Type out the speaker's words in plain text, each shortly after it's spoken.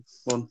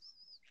One.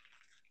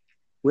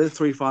 We're the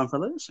three fine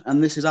fellows,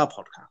 and this is our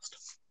podcast,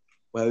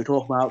 where we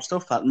talk about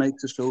stuff that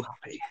makes us feel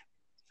happy.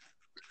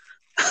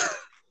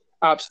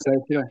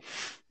 Absolutely. So,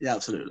 yeah,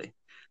 absolutely.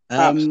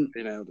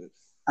 Absolutely nailed it.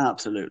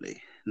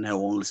 Absolutely. No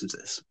one listens to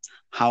this.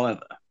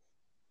 However,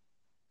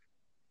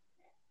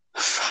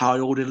 how are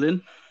you all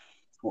diddling?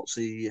 What's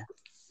the...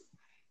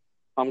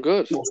 I'm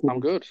good. I'm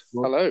good.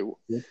 Hello.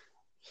 Yeah.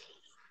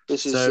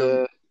 This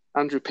is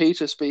Andrew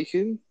Peter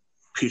speaking.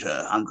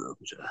 Andrew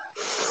Peter.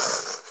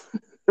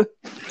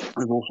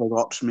 We've also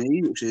got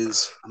me, which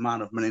is a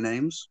man of many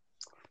names.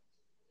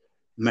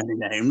 Many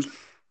names.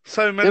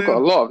 So many. You've got a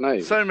lot of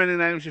names. So many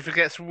names, you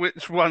forget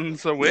which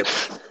ones are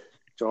which.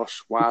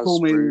 Josh, Waz,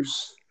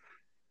 Bruce.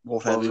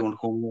 Whatever you want to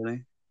call me,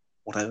 really.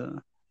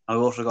 Whatever. I've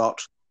also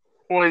got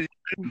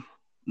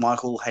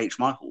Michael H.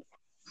 Michael.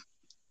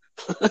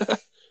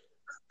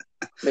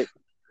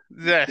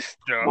 Yes,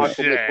 Josh.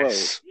 Michael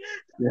yes.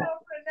 Yeah.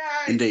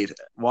 Indeed.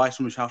 Why is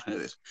somebody shouting at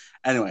this?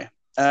 Anyway,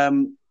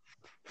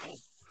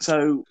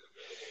 so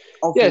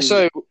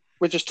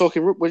we're just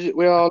talking.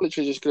 We are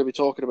literally just going to be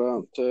talking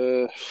about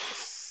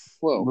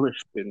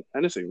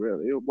anything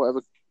really,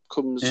 whatever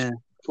comes,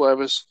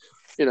 whatever's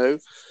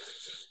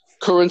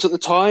current at the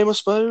time, I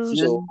suppose,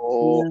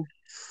 or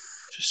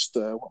just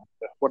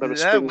whatever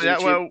springs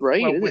into your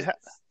brain.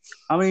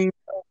 We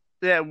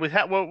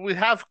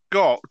have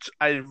got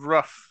a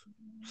rough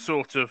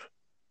sort of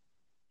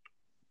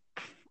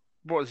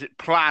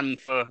plan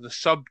for the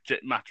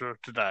subject matter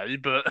of today,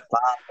 but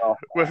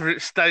whether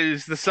it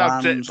stays the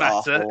subject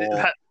matter.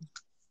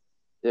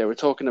 We're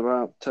talking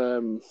about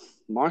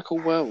Michael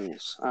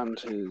Wells and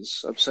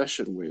his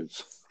obsession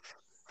with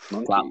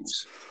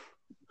monkeys.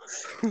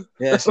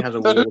 Yes, he has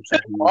a weird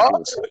obsession with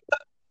monkeys.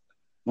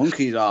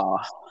 Monkeys are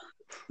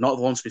not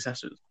the ones to be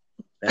tested.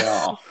 They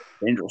are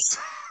dangerous.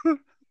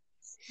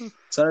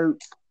 So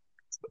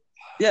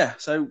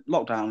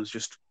lockdown has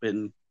just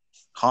been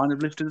kind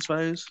of lifted, I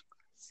suppose.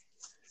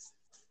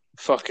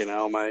 Fucking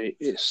hell, mate!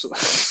 It's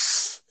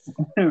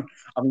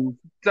I mean,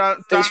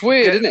 it's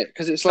weird, isn't it?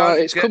 Because it's like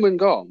it's come and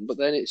gone, but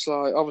then it's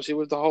like obviously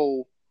with the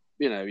whole,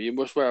 you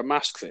must wear a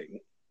mask thing.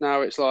 Now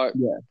it's like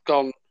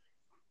gone,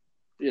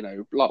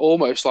 like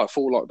almost like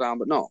full lockdown,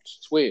 but not.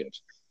 It's weird.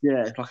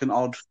 Yeah, it's like an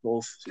odd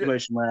sort of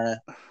situation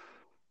where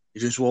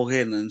you just walk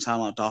in and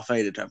sound like Darth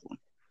Vader to everyone.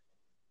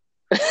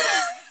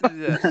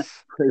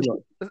 Yes.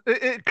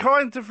 It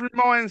kind of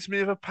reminds me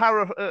of it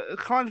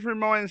kind of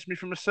reminds me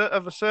of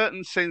a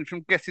certain scene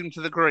from Get Him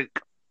to the Greek.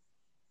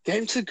 Get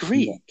Him to the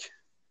Greek? Yeah.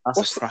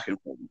 That's a cracking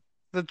film.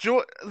 The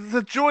joy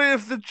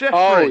of the Jeffrey.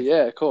 Oh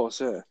yeah, of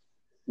course, yeah.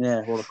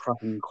 Yeah, what a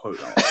cracking quote.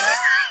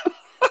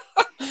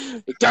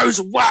 It goes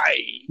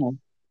away.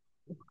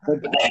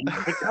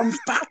 It comes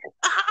back.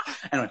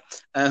 Anyway,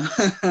 there's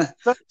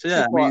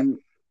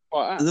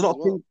a lot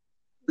of people.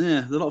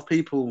 Yeah, there's a lot of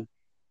people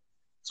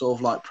sort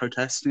of like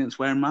protesting against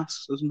wearing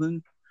masks or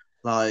something.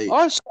 Like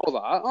I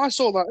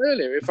saw that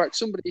earlier. In fact,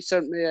 somebody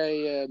sent me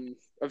a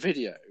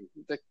video.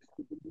 In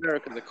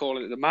America, they're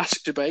calling it the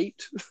mask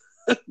debate.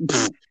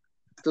 So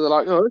they're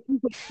like,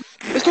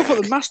 let's talk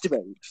about the mask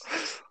debate.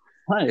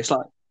 Hey, it's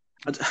like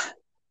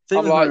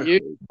I'm like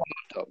you,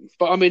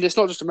 but I mean, it's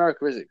not just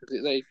America, is it?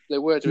 Because they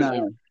were doing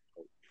it.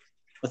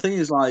 The thing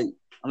is, like,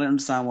 I don't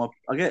understand why.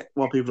 I get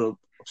why people are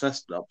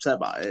upset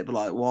about it, but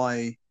like,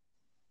 why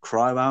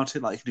cry about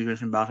it? Like, you can do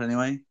anything about it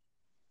anyway.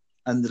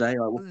 End of the day,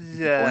 like, what's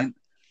the point?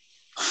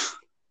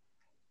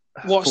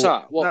 What's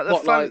that?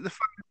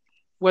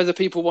 Whether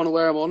people want to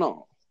wear them or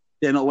not?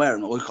 Yeah, not wear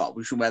them.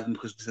 We should wear them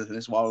because this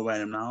is why we're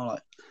wearing them now.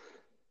 Like,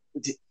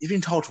 you've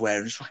been told to wear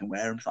them, just fucking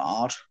wear them. It's not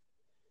hard.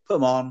 Put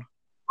them on.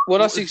 Well,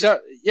 that's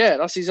exactly it,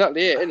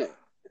 isn't it?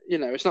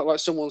 It's not like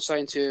someone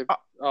saying to you,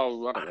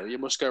 "Oh, I don't know, you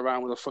must go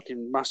around with a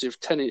fucking massive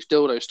 10-inch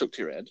dildo stuck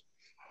to your head."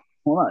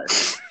 Well, no,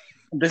 it's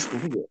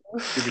difficult, is it?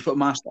 If you put a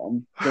mask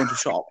on, go into a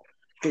shop,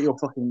 get your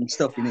fucking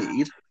stuff you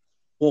need,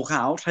 walk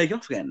out, take it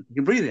off again. You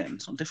can breathe again.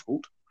 It's not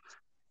difficult.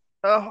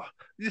 Oh,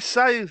 you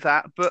say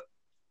that, but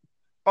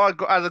I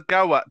had a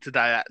go at today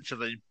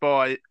actually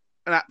by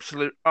an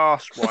absolute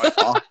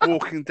arsewipe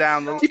walking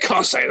down the. You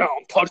can't say that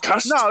on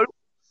podcast. No,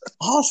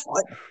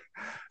 arsewipe.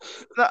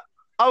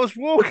 I was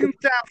walking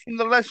down from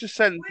the leisure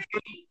centre.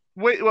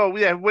 We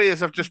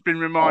as I've just been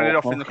reminded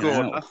off in the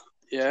corner.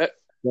 Yeah.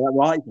 Yeah,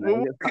 right.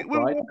 We're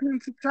walking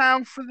into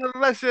town for the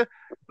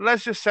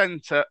leisure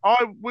centre.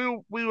 We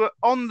were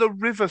on the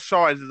river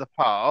side of the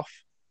path,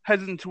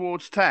 heading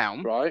towards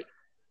town. Right.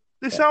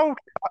 This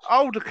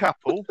older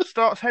couple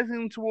starts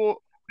heading toward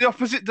the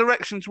opposite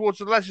direction towards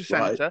the leisure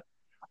centre.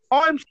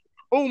 Right. I'm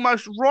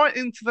almost right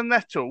into the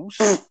nettles.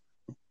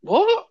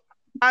 What?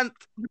 And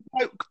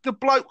the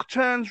bloke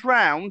turns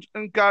round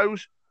and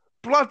goes,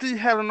 "Bloody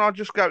hell!" And I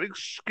just go,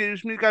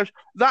 "Excuse me." He goes,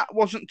 "That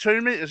wasn't 2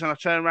 meters." And I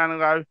turn around and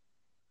go,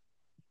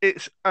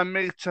 "It's 1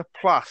 meter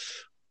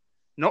plus,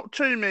 not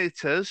 2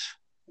 meters."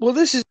 Well,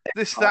 this,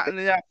 that, and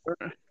the other.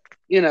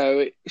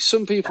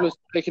 Some people are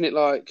taking it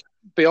like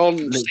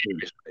beyond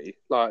seriously.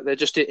 Like they're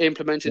just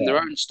implementing their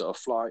own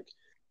stuff. Like,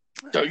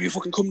 don't you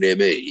fucking come near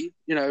me.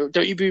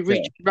 Don't you be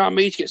reaching around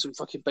me to get some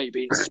fucking baked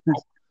beans.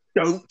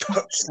 Don't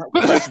touch that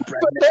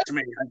bread next to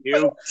me, thank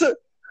you.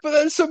 But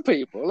then some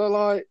people are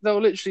like, they'll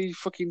literally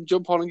fucking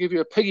jump on and give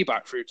you a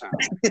piggyback through town.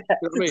 You know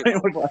what I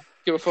mean?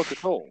 Give a fuck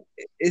at all.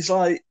 It's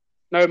like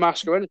no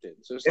mask or anything.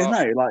 So it's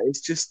like, it's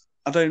just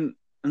I don't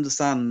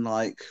understand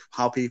like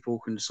how people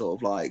can sort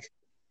of like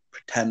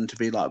pretend to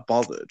be like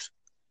bothered,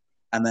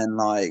 and then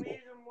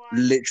like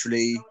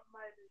literally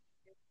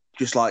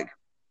just like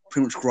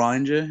pretty much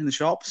grind you in the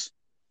shops.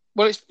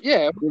 Well, it's pick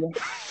and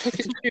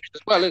choose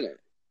as well, isn't it?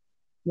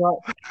 Right.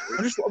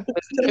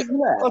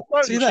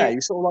 See there,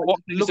 you sort of like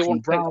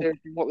looking browsing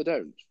what they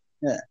don't.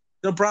 Yeah,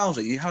 you're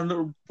browsing. You have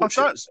little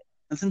butchers,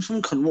 and then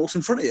some cunt walks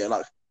in front of you.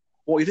 Like,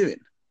 what are you doing?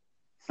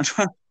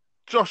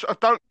 Josh, I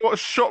don't want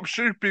shops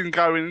you've been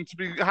going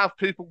to have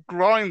people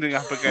grinding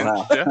up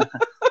against you.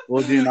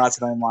 What do you like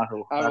to know,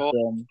 Michael?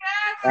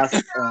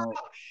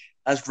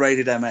 That's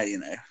rated MA, you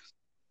know.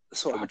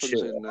 That's what happens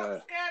in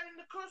the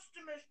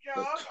customers,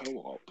 Josh. The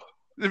co-op.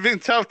 You've been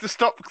told to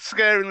stop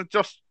scaring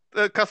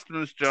the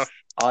customers, Josh.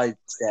 I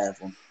scare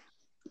them.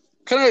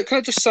 Can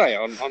I just say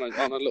on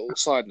a little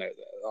side note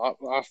there,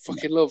 I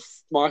fucking love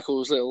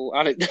Michael's little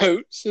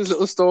anecdotes, his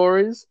little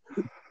stories.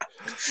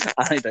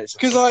 Anecdotes.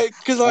 Because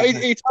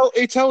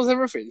he tells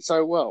everything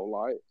so well,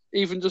 like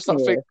even just that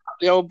thing about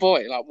the old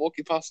boy like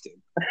walking past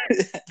him.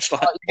 It's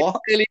like,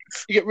 what? You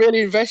get really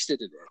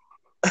invested in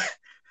it.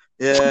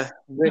 Yeah.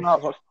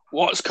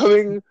 What's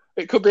coming?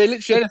 It could be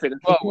literally anything as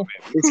well with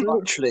him. He's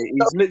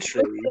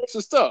literally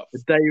some stuff.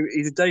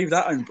 He's a Dave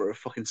Attenborough of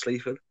fucking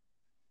Sleaford.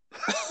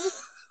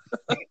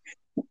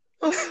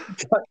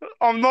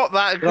 I'm not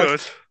that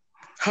good.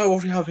 How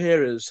what we have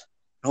here is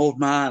an old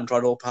man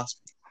tried all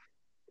past me.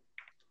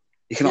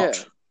 You cannot.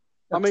 Yeah.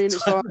 I mean,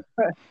 it's like,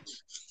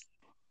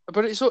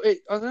 but I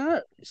don't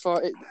know. It's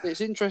like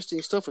it's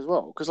interesting stuff as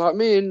well because like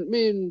me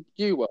and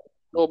you, well,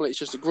 normally it's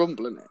just a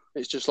grumble, isn't it?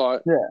 It's just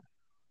like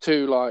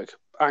two like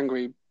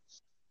angry,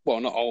 well,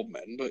 not old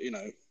men, but you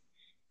know,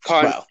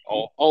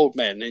 old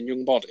men in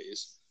young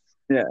bodies.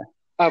 Yeah.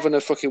 Having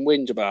a fucking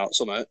whinge about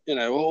something, you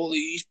know, all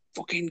these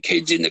fucking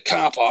kids in the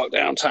car park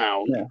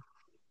downtown. Yeah.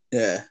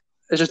 Yeah.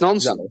 It's just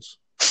nonsense.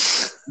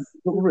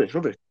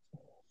 Rubbish.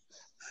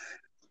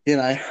 You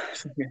know,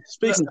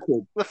 speaking of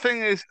kids. The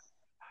thing is,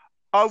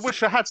 I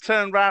wish I had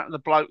turned round to the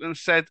bloke and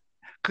said,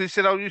 because he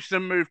said, I used to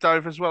have moved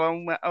over as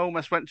well. I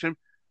almost went to him.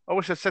 I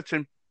wish I said to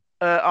him,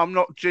 I'm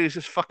not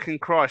Jesus fucking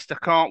Christ. I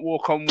can't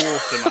walk on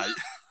water, mate.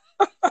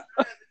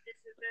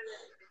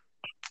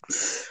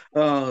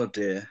 Oh,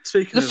 dear.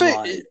 Speaking of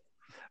like...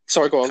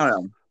 Sorry, go on. Carry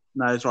on.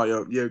 No, it's right.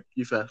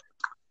 You first.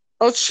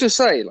 I was just going to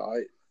say,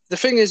 like, the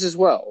thing is as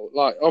well,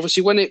 like,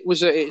 obviously when it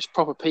was at its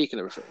proper peak and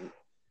everything,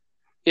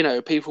 you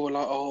know, people were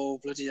like, "Oh,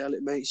 bloody hell!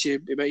 It makes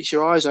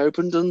your eyes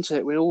open, doesn't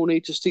it? We all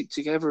need to stick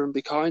together and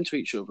be kind to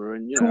each other."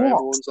 And you know,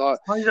 everyone's like,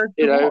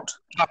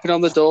 tapping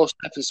on the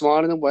doorstep and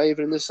smiling and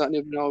waving and this, that, and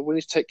you know, we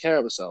need to take care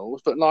of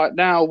ourselves. But like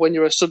now, when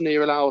you're suddenly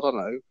allowed, I don't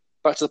know,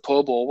 back to the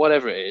pub or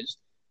whatever it is,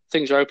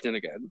 things are opening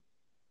again.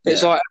 Yeah.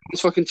 It's like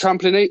it's fucking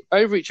trampling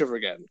over each other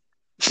again.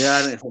 Yeah,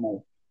 I don't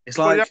know. It's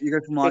like you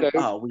go from like,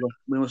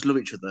 we must love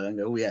each other, and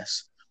go, oh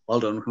yes, well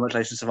done,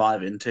 congratulations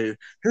surviving, to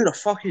who the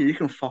fuck are you? You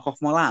can fuck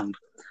off my land.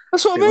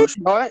 That's what I mean,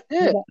 right?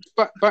 Yeah.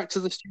 Back to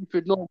the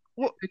stupid, not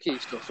picky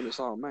stuff, and it's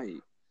like,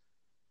 mate.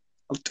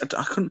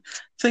 I couldn't.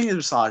 Thing is,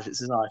 besides,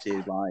 society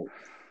is like,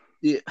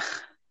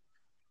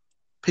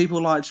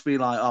 people like to be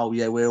like, oh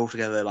yeah, we're all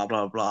together, blah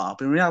blah blah.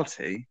 But in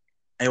reality,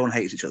 everyone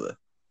hates each other.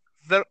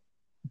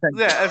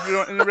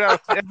 Everyone in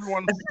reality,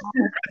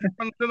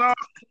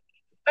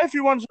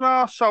 everyone's an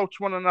arsehole to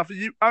one another.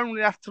 You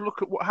only have to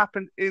look at what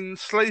happened in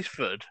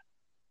Sleaford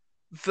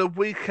the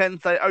weekend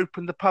they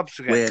opened the pubs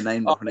again. We're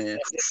name dropping here.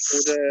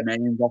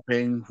 Name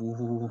dropping.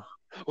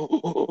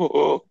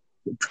 What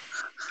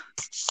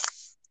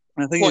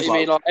you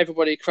mean, like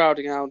everybody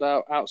crowding out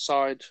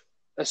outside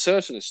a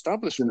certain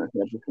establishment?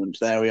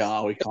 There we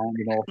are. We can't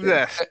ignore it.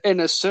 Yeah,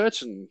 in a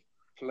certain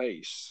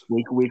place.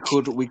 We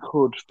could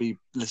be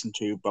listened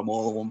to by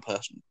more than one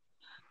person.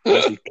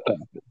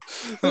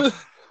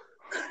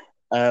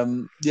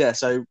 Yeah.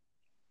 So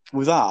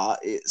with that,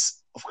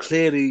 it's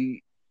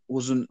clearly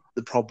wasn't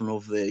the problem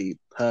of the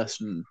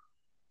person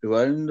who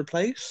owned the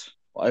place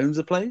or owns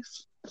the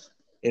place.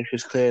 It's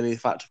just clearly the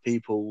fact of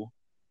people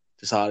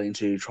deciding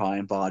to try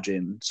and barge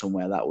in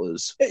somewhere that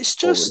was. It's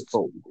just.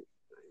 Do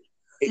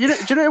you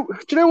know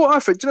what I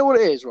think? Do you know what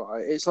it is?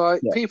 Right? It's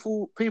like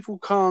people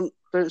don't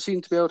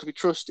seem to be able to be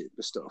trusted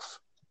with stuff.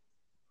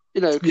 You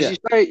know, because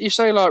you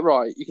say like,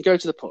 right, you can go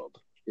to the pub,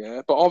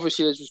 but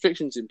obviously there's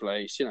restrictions in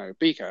place. You know,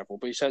 be careful,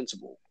 be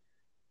sensible.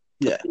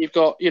 Yeah, you've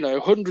got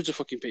hundreds of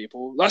fucking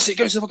people. That's it.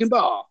 Go to the fucking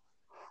bar.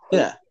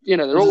 Yeah, you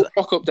know they're all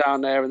rock up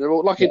down there, and they're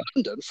all like in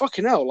London.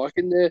 Fucking hell, like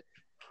in the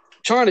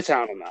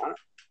Chinatown and that.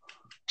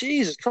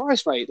 Jesus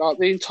Christ, mate! Like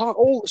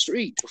all the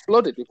streets were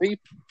flooded with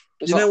people.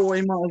 You know what?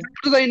 How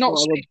do they not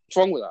see what's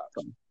wrong with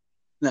that?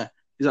 No,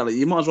 exactly.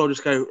 You might as well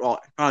just go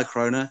right,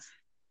 Corona,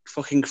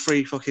 fucking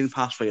free fucking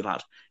pass for you,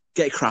 lad.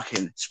 Get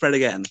cracking, spread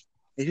again.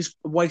 It's just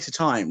a waste of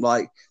time.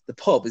 Like the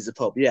pub is the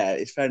pub. Yeah,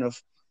 it's fair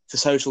enough. To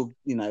social,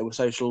 we're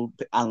social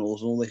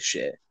animals and all this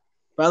shit.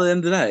 But at the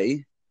end of the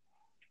day,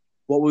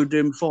 what we were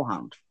doing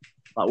beforehand,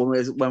 like when we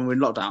were in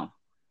lockdown,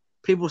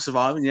 people were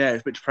surviving. Yeah,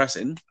 it's a bit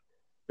depressing,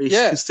 but you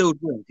can still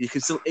drink, you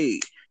can still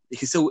eat, you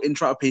can still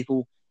interact with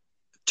people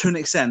to an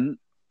extent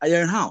at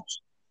your own house.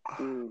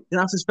 You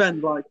don't have to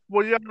spend like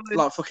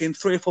fucking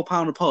 £3 or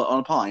 £4 on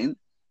a pint.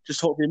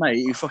 Just talk to your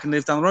mate who fucking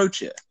lives down the road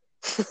to you.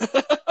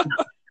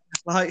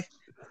 Like,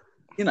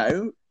 you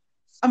know,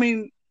 I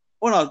mean,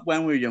 when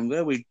we were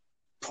younger, we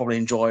probably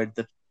enjoyed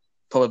the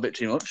pub a bit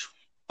too much.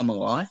 I'm not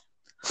gonna lie.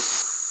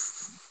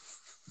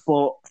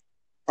 But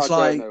I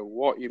don't know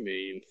what you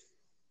mean.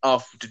 I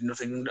did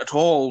nothing at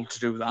all to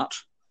do with that.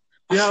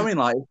 You know what I mean?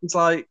 Like, it's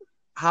like,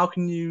 how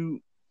can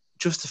you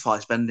justify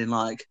spending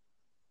like,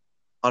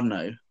 I don't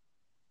know,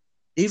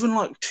 even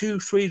like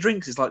 2-3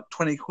 drinks is like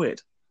 20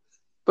 quid.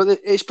 But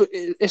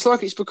it's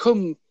like it's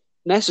become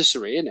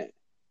necessary, isn't it?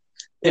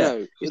 You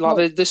know, it's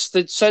like the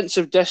sense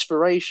of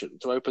desperation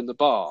to open the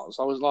bars.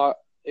 I was like,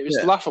 it was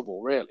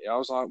laughable, really. I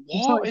was like,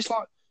 what? It's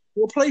like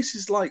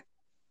places like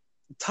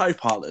Toe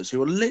Parlours,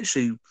 who are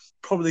literally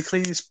probably one of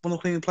the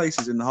cleanest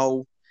places in the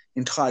whole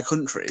entire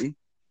country,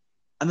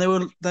 and they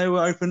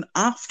were open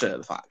after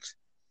the fact.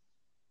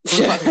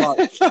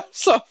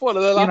 That's like one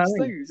of the last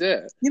things,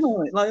 yeah. You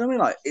know, like I mean,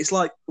 like it's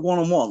like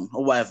 1-on-1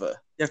 or whatever.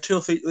 You have 2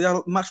 or 3. You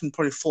have maximum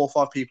probably 4 or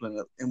 5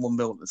 people in one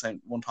building at the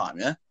same one time.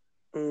 Yeah.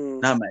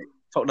 No, mate,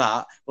 fuck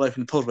that. We'll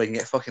open the pub where you can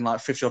get fucking like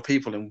 50 odd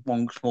people in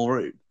one small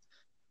room.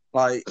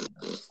 Like,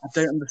 I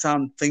don't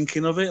understand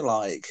thinking of it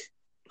like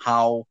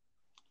how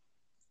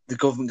the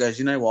government goes,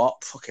 you know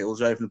what? Fuck it, we'll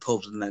just open the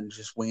pubs and then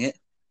just wing it.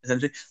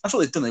 Essentially, that's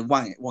what they've done. They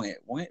wang it. You're gonna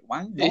wang it.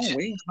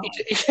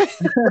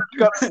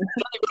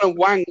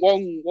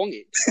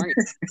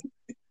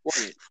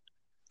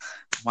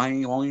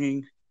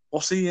 Wanging.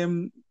 What's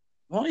the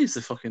what is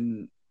the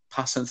fucking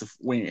past tense of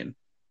winging?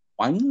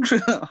 Wanged.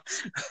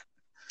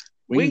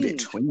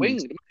 Winged.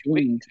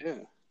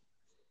 Yeah.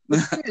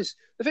 The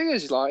thing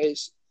is, like,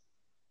 it's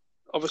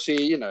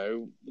obviously, you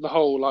know, the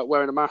whole like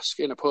wearing a mask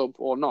in a pub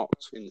or not.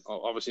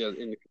 Obviously,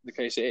 in the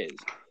case it is.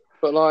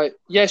 But, like,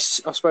 yes,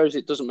 I suppose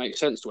it doesn't make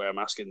sense to wear a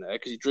mask in there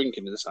because you're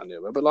drinking in the stand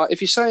over. But, like, if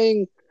you're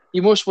saying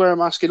you must wear a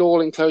mask in all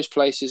enclosed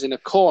places in a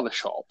corner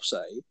shop,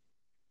 say,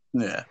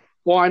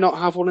 why not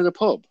have one in a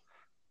pub?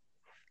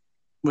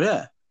 Well,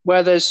 yeah.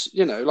 Where there's,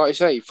 you know, like you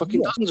say,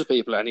 fucking dozens of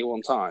people at any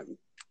one time.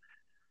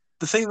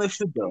 The thing they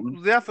should have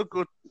done... They have a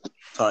good...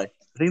 Sorry.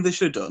 The thing they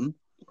should have done,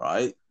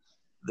 right,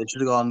 they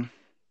should have gone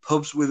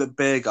pubs with a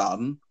beer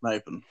garden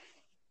open.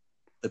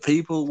 The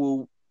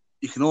people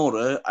you can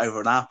order over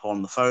an app or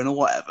on the phone or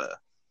whatever.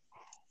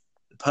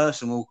 The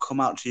person will come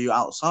out to you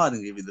outside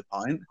and give you the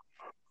pint.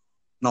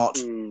 Not,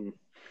 you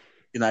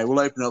know, we'll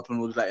open up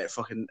and we'll let it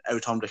fucking every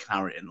time Dick and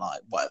Harry in,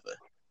 like, whatever.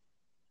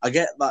 I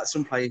get that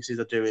some places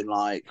are doing,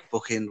 like,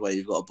 bookings where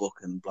you've got a book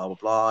and blah, blah,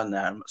 blah, and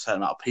there are a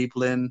certain amount of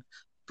people in,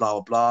 blah,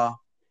 blah, blah.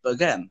 But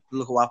again,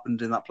 look at what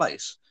happened in that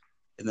place.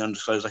 In the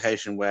undisclosed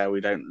location where we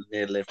don't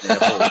live near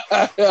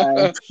a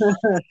pool.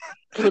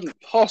 Couldn't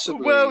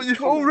possibly. Well,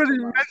 you've already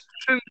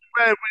mentioned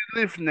where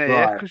we live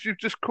near because you've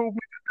just called me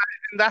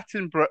the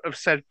David Attenborough of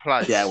said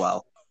place. Yeah,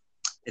 well,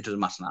 it doesn't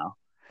matter now.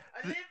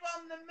 I live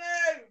on the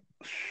moon.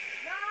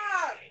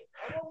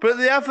 No. But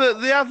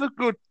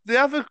the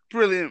other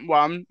brilliant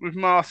one with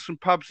masks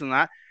and pubs and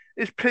that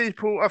is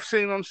people I've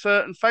seen on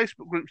certain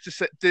Facebook groups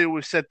to deal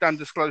with said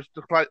undisclosed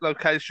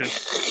location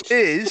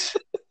is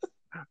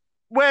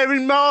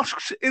wearing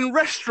masks in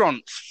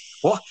restaurants.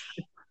 What?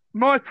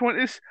 My point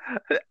is,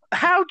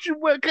 how do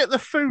you get the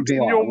food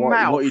in your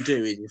mouth? What you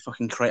do is you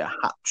fucking create a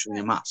hatch in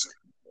your mask,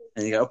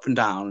 and you go up and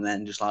down, and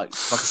then just like a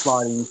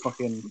sliding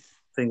fucking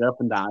thing up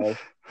and down.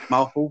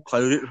 Mouthful,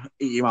 close it,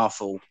 eat your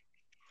mouthful.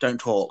 Don't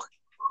talk.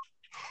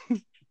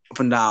 Up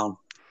and down.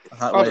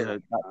 That way they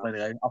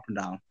go, up and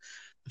down.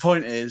 The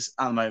point is,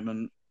 at the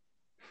moment,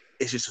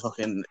 it's just a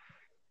fucking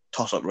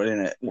toss-up, really,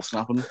 isn't it? What's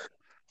going to happen?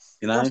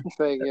 You know? That's the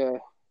thing, yeah.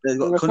 They've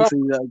got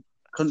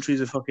countries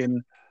are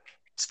fucking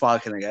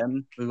spiking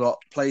again. We've got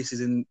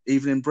places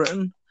even in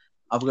Britain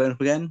are going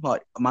up again.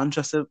 Like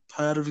Manchester,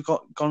 heard have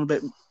gone a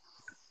bit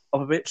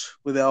up a bit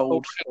with the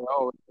old.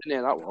 Oh,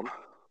 near that one.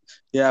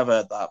 Yeah, I've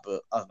heard that,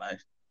 but I don't know.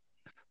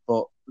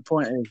 But the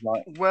point is,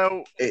 like,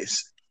 well,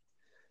 it's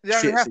you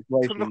only have to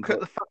look at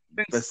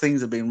the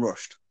things are being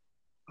rushed.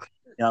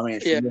 You know what I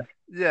mean?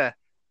 Yeah.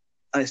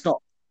 And it's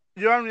not.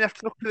 You only have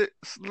to look at it,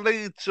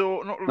 Leeds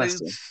or not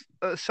Leicester.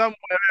 Leeds, somewhere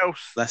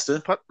else.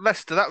 Leicester.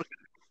 Leicester. That was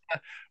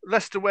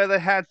Leicester, where they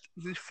had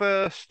the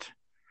first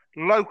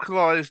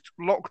localized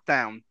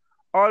lockdown.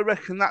 I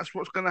reckon that's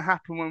what's going to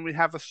happen when we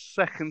have a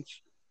second.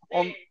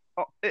 I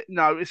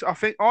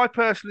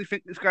personally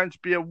think it's going to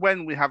be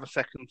when we have a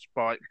second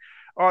spike.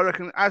 I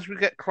reckon as we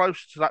get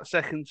closer to that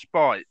second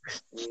spike,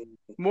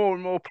 more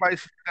and more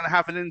places are going to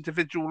have an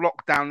individual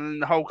lockdown, and then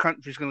the whole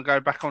country is going to go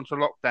back onto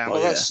lockdown.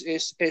 Well,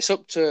 it's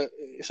up to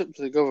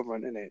the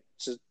government, isn't it,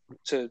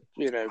 to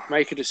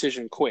make a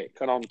decision quick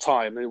and on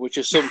time, which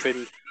is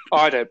something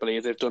I don't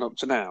believe they've done up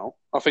to now.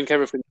 I think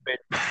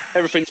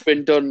everything's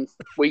been done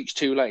weeks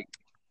too late.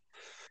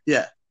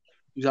 Yeah,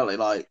 exactly.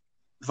 Like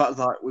the fact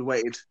that we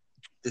waited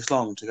this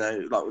long to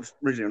go, like with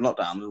originally in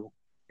lockdown,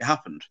 it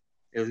happened.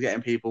 It was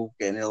getting people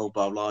getting ill,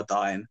 blah, blah,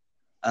 dying.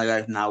 And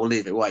I go, now we'll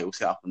leave it, wait, we'll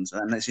see what happens.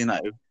 And then next you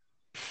know,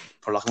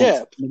 for like a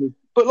month, maybe,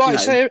 but like I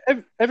say,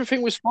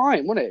 everything was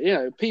fine, wasn't it? You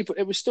know, people,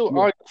 it was still,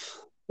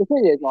 the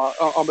thing is, like,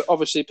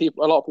 obviously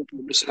a lot of people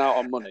were missing out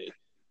on money,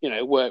 you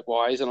know,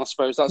 work-wise, and I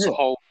suppose that's a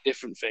whole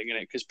different thing,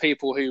 isn't it? Because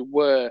people who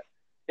were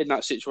in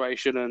that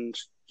situation and,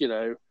 you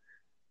know,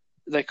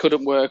 they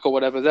couldn't work or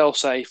whatever, they'll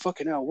say,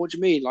 fucking hell, what do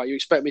you mean? Like, you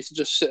expect me to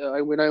just sit at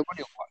home with no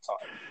money all that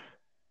time?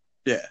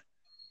 Yeah.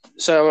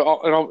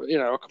 So, you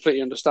know, I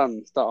completely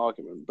understand that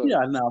argument. But... Yeah,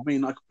 no, I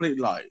mean, I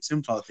completely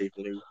sympathise with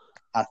people who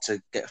had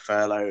to get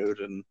furloughed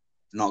and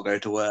not go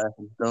to work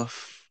and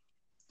stuff.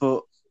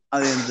 But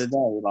at the end of the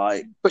day,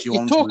 like, do you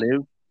want to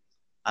live?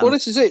 Well,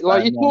 this is it.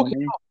 Like, you're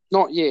talking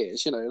not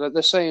years, you know. Like,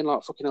 they're saying,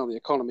 like, fucking hell, the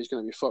economy's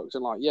going to be fucked.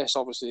 And, like, yes,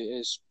 obviously it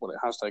is. Well, it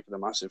has taken a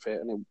massive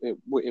hit, and it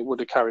would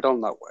have carried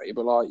on that way.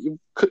 But, like,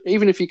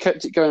 even if you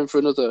kept it going for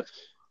another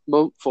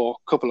month or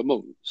a couple of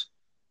months,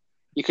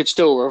 you could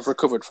still have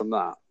recovered from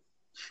that.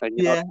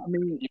 And, I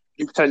mean,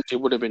 you potentially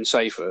would have been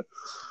safer.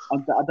 I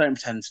don't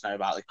pretend to know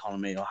about the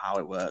economy or how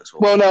it works.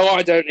 Well, no,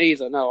 I don't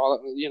either. No,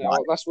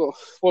 that's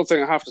one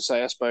thing I have to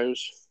say. I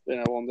suppose, you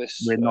know, on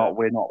this, we're not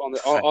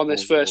on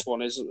this first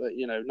one is,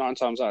 you know, 9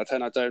 times out of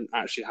 10, I don't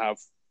actually have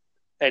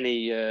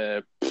any,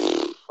 I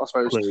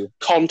suppose,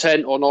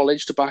 content or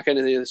knowledge to back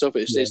anything of this up.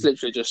 It's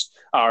literally just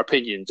our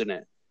opinions, isn't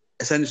it?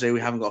 Essentially, we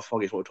haven't got a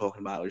foggy what we're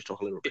talking about. We just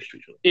talk a little bit to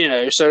each other. You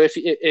know, so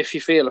if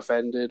you feel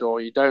offended or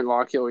you don't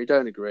like it or you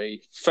don't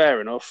agree, fair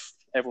enough.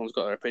 Everyone's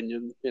got their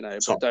opinion, you know,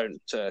 but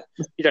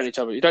you don't need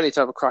to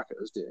have a crack at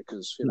us, dear,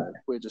 because you know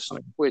we're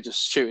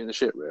just shooting the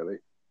shit, really.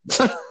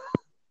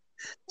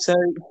 So,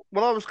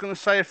 well, I was going to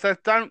say, if they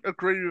don't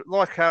agree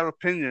like our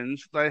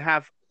opinions, they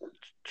have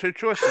 2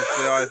 choices.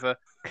 They either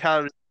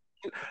carry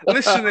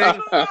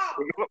listening.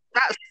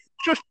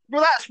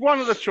 That's one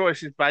of the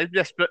choices, babe.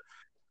 Yes, but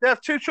they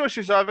have 2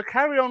 choices: either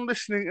carry on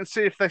listening and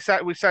see if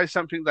we say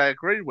something they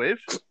agree with,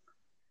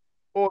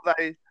 or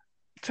they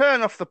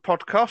turn off the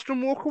podcast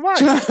and walk away.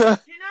 Do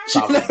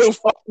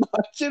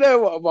you know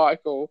what,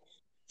 Michael?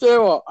 Do you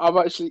know what? I'm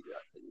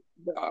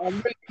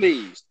really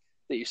pleased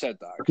that you said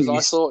that, because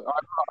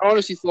I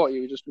honestly thought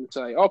you were just going to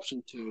say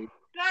option 2. Don't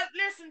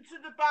listen to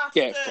the bastards.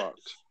 Get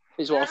fucked.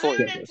 Is what I thought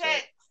you were going to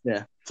say.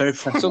 Yeah, very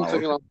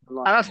something along the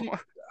line.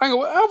 Hang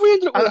on, have we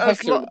ended up with a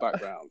Hector in the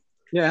background?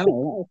 Yeah,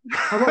 hello.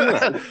 How about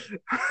that?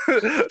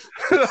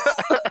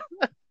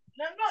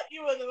 No, not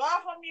you, other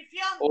half. I'm your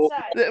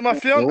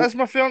fiance. As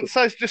my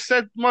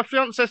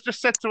fiance's just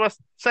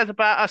said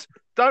about us,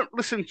 don't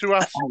listen to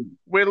us.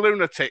 We're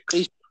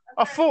lunatics.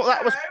 I thought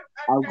that was.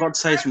 I've got to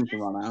say something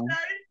right now.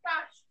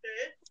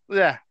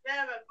 Yeah.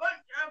 They're a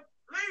bunch of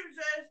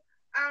losers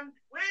and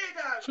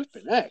weirdos.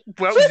 Flipping heck.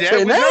 Well,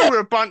 we know we're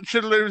a bunch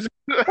of losers.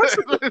 That's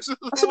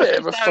a bit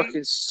of a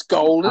fucking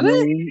scold, isn't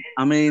it?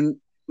 I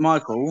mean,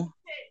 Michael.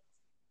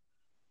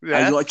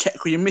 Yeah. You got to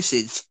check with your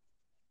missus.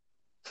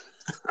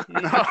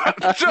 No,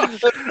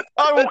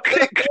 I will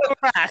kick your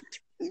ass.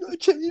 You got to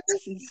check your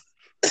missus.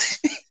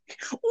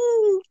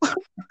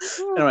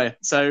 Anyway,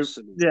 so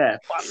yeah,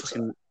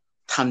 fucking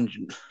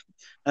tangent.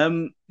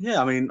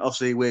 Yeah, I mean,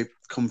 obviously we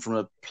come from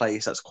a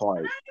place that's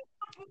quite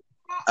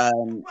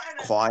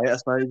quiet, I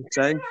suppose you'd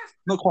say.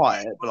 Not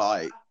quiet, but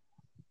like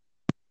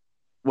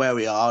where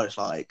we are, it's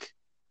like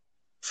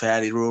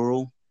fairly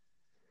rural.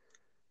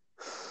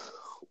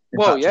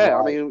 Well, yeah,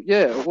 I mean,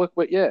 yeah,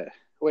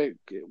 we're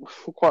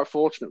quite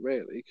fortunate,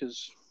 really,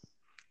 because,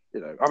 you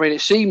know, I mean, it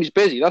seems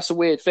busy. That's the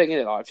weird thing,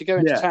 isn't it? Like, if you go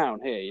into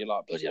town here, you're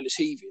like, bloody hell, it's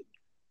heaving.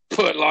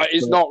 But, like,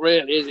 it's not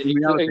really, is it?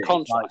 In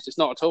contrast, it's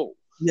not at all.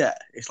 Yeah,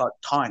 it's, like,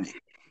 tiny.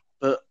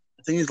 But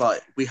the thing is,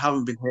 like, we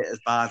haven't been hit as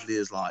badly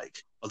as,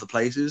 like, other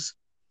places.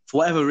 For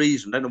whatever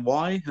reason. I don't know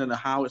why. I don't know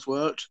how it's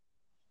worked.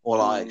 Or,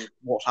 like,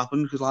 what's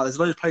happened. Because, like, there's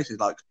loads of places,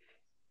 like,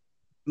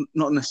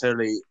 not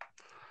necessarily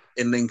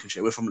in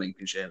Lincolnshire. We're from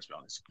Lincolnshire, to be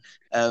honest.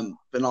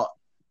 But not...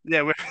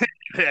 Yeah,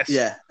 yes.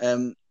 Yeah.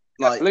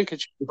 Like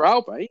Lincolnshire,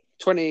 proud, mate.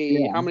 20.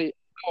 Yeah. How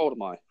old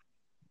am I?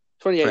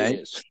 28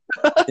 years.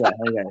 Yeah,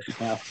 there you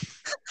go.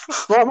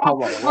 Right,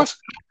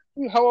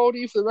 how old are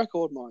you for the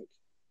record, Mike?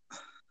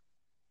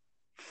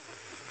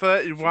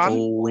 31.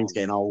 Oh, he's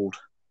getting old.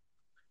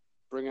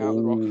 Bring out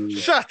the rock.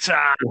 Shut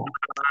up.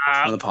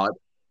 And the pipe.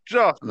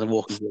 Josh. And the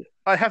walking stick.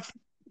 I have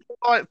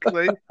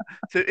politely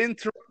to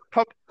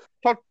interrupt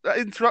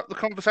the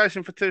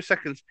conversation for 2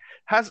 seconds.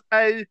 Has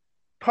a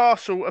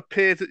parcel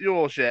appeared at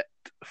yours yet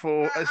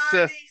for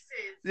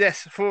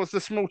yes, for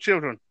the small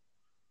children?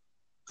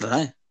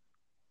 No.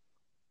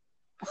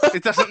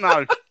 It doesn't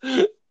know.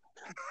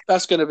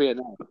 That's going to be a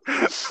no.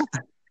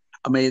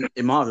 I mean,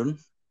 it might have done.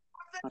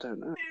 I don't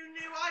know.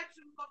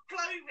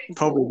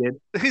 Probably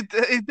did.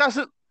 He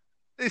doesn't.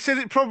 He said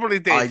it probably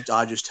did.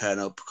 I just turn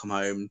up, come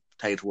home,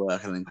 take it to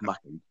work, and then come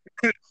back in.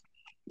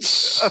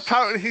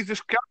 Apparently, he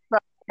just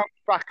comes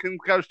back and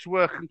goes to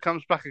work and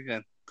comes back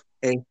again.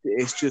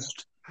 It's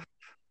just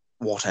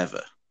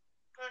whatever.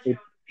 Beyonce's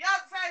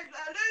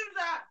a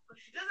loser, but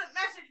she doesn't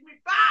message me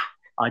back.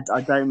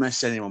 I don't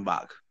message anyone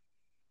back.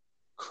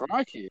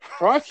 Crikey,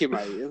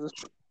 mate!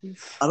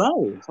 I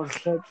know. It's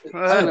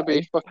going to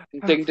be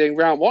fucking ding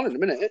round one in a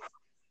minute.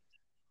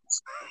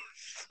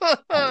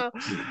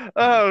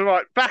 Oh,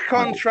 right. Back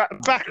on track.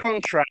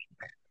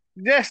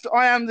 Yes,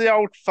 I am the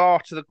old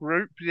fart of the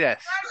group.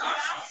 Yes.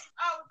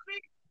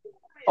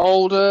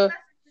 Older,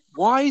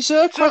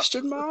 wiser?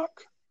 Question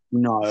mark.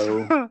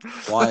 No,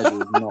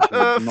 wiser is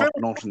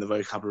not in the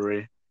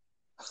vocabulary.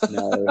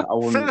 No, I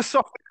wouldn't.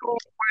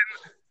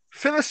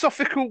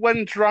 Philosophical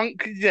when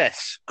drunk.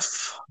 Yes.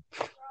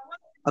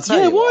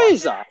 Why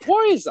is that?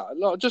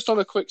 Like, just on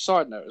a quick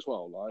side note as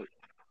well, like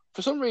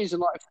for some reason,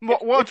 like if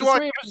the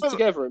three of us are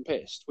together and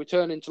pissed, we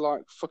turn into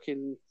like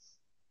fucking,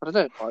 I don't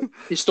know, like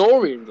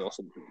historians or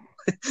something.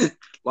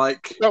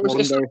 Like modern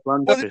day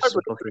philanthropists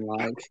or fucking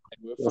like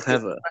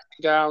whatever.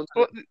 Down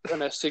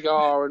and a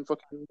cigar and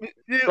fucking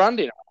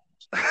brandy.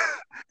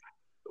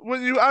 Well,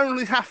 you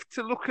only have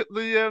to look at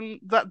the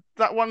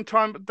that one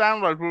time at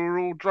Download we were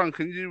all drunk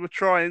and you were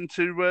trying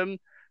to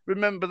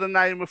remember the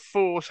name of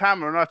Thor's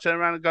hammer, and I turn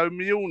around and go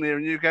Mjolnir,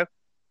 and you go,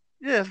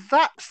 yeah,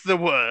 that's the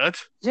word.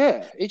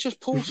 Yeah, he just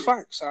pulls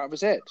facts out of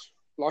his head,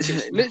 like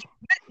it's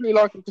literally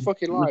like the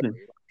fucking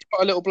library. He's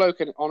got a little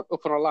bloke up on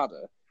a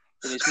ladder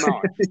in his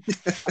mind,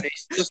 and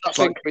he's just that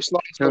thing. He's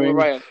like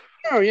around.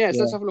 Oh yes,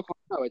 let's have a look.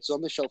 Oh, it's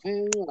on this shelf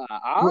here.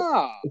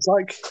 It's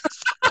like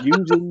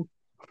using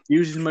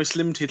the most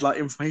limited like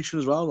information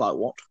as well. Like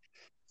what?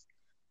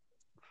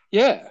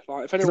 Yeah,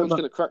 like if anyone's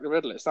going to crack the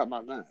riddle, it's that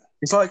man there.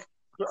 It's like,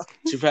 to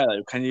be fair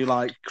though, can you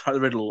like crack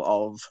the riddle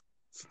of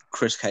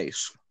Chris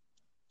Case?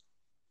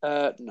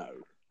 No.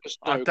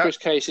 Chris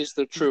Case is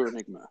the true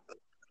enigma.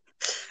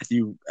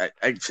 The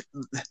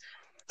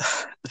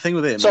thing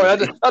with him. Sorry,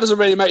 that doesn't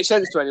really make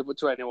sense to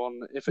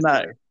anyone. If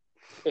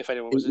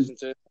anyone was listening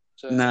to it.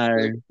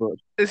 No, but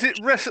is it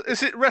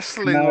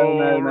wrestling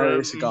No,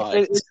 it's a guy.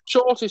 In the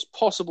shortest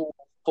possible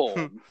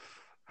form.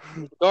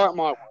 The guy at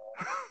my work,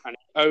 and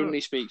he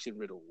only speaks in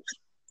riddles.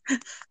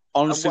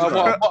 Honestly,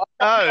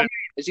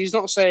 is he's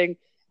not saying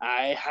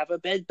I have a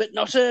bed, but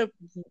not a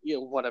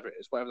whatever it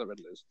is, whatever the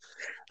riddle is.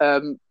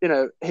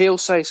 He'll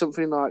say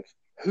something like,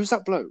 "Who's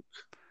that bloke?"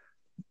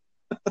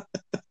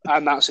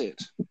 And that's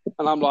it.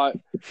 And I'm like,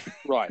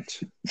 right.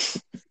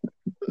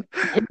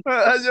 Can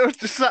I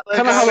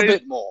have a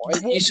bit more?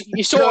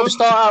 You sort of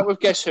start out with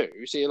guess who.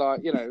 So you're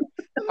like,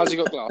 has he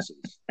got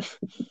glasses?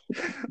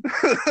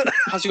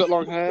 Has he got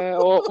long hair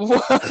or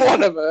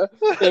whatever?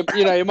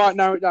 You might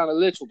narrow it down a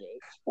little bit.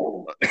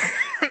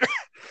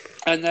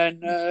 And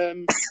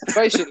then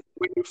basically,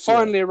 when you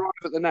finally arrive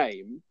at the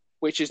name,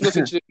 which is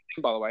nothing to do with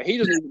him, by the way, he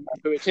doesn't even know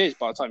who it is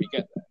by the time you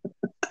get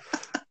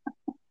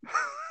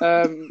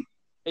there.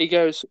 He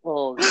goes,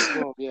 oh,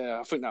 well, yeah,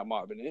 I think that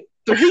might have been it.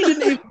 So he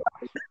didn't even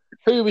know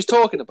who he was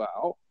talking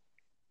about.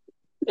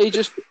 He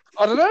just,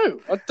 I don't know.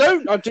 I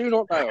do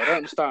not know. I don't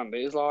understand.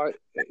 It's like,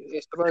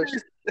 it's the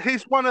most...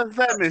 He's one of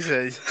them, is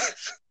he?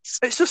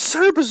 It's just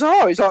so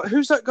bizarre. He's like,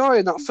 who's that guy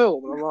in that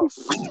film? And I'm like,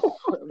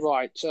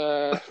 right, it's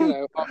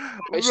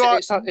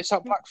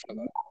that black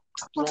fella.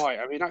 Right,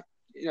 I mean,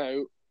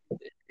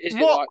 is it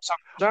like Sam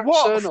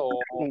Jackson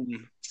or...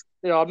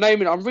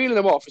 I'm reeling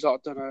them off. It's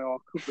like, I don't know,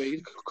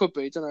 could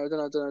be, don't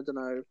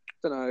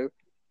know.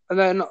 And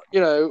then,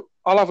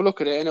 I'll have a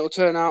look at it and it'll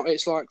turn out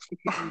it's like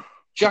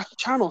Jackie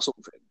Chan or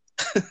something.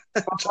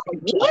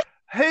 What?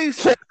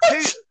 He's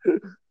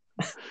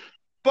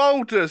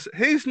Boulders.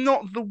 He's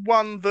not the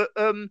one that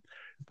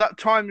that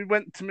time he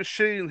went to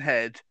Machine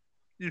Head.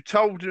 You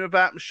told him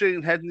about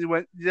Machine Head and he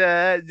went,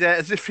 yeah,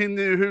 as if he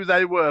knew who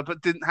they were,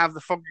 but didn't have the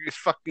foggiest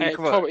fucking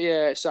clue.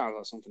 It sounds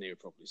like something he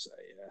would probably say,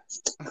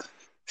 yeah.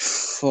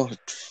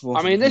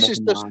 I mean, this is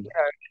just,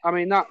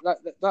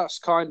 that's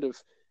kind of,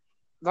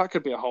 that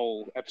could be a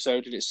whole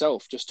episode in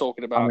itself, just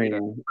talking about,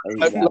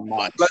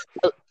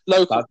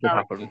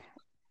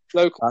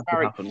 local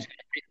characters,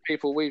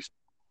 people we've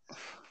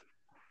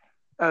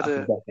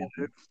had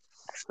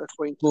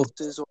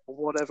acquaintances or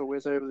whatever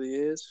with over the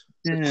years.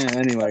 Yeah,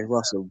 anyway,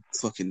 that's a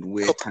fucking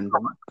weird tangent.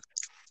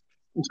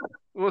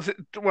 Was it,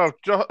 well,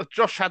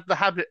 Josh had the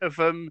habit of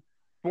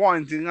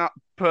winding up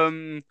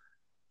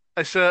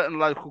a certain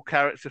local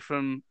character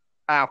from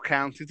our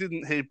county,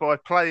 didn't he? By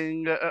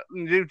playing,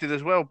 you did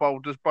as well,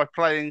 Boulders, by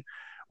playing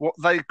what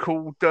they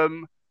called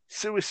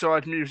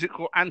suicide music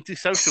or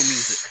antisocial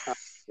music.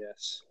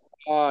 Yes.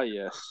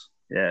 Yes.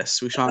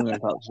 Yes, which I'm going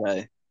to have to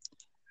say.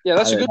 Yeah,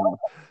 that's a good one.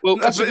 Well,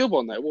 that's a good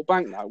one, though. We'll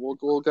bank that.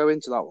 We'll go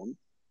into that one.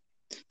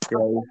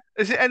 Yeah.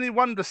 Is it any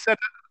wonder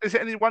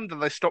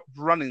they stopped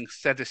running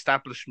said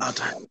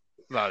establishment? I don't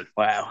know.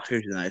 Wow,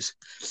 who knows?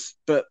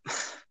 But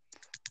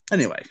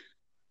anyway.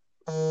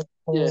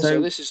 Yeah, so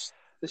this is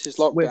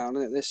lockdown,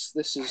 isn't it?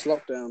 This is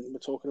lockdown we're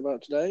talking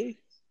about today.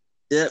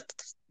 Yep.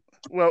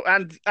 Well,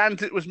 and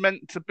it was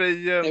meant to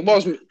be. It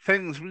was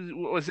things.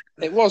 Was it?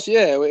 It was,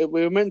 yeah. We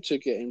were meant to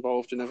get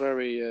involved in a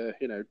very,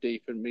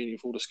 deep and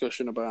meaningful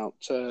discussion about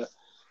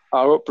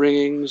our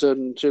upbringings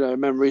and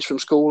memories from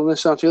school and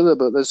this and the other.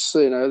 But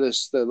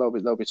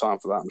there'll be time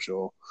for that, I'm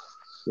sure.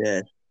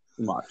 Yeah,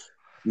 you might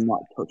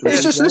touch.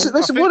 It's just this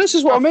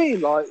is what I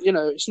mean. Like,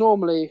 it's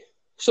normally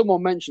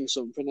someone mentions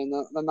something, and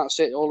then that's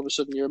it. All of a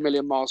sudden, you're a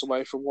million miles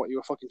away from what you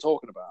were fucking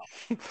talking about.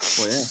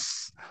 Well,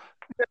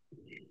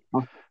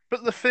 yeah.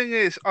 But the thing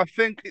is, I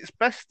think it's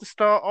best to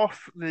start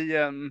off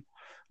the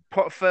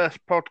first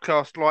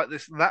podcast like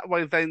this. That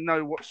way, they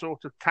know what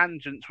sort of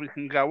tangents we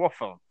can go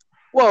off on.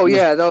 Well,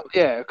 yeah,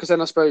 because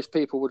then I suppose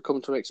people would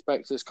come to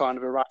expect this kind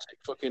of erratic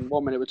fucking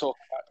 1 minute we're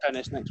talking about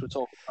tennis, next we're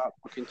talking about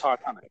fucking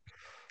Titanic.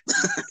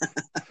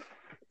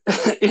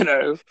 You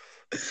know,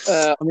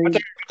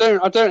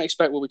 I don't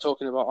expect we'll be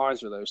talking about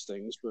either of those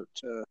things, but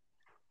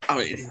I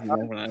mean, you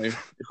never know.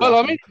 Well,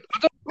 I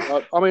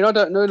I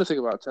don't know anything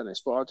about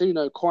tennis, but I do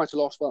know quite a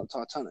lot about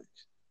Titanic.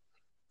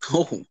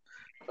 Oh,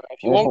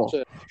 if you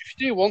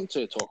do want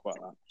to talk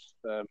about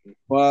that,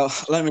 well,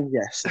 let me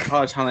guess.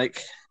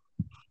 Titanic.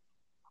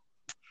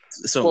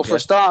 Well, for a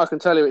start, I can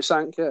tell you it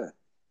sank. Yeah,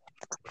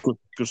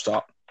 good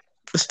start.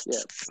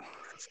 Yeah,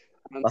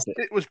 that's it.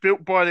 It was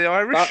built by the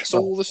Irish. That's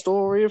all the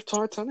story of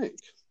Titanic.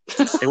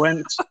 It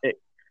went.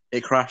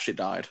 It crashed. It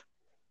died.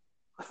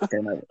 Okay,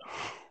 no.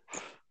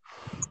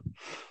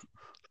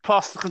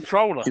 Past the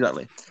controller.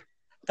 Exactly.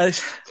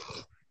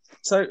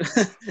 So,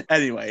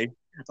 anyway,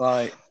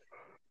 like,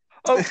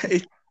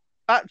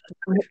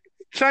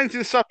 changing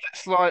the subject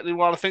slightly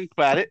while I think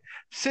about it.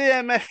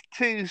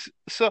 CMFT's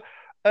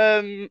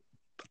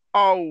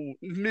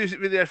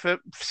music video for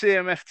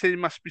CMFT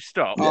Must Be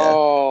Stopped. Yeah.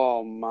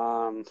 Oh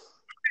man.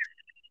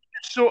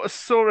 Sort of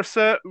saw a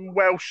certain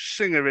Welsh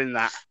singer in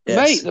that. Yes,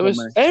 mate, there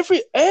was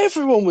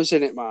everyone was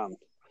in it, man.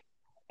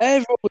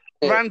 Everyone was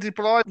in it. Randy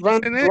Blythe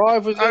was in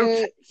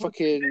it.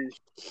 Fucking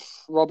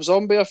Rob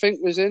Zombie, I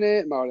think, was in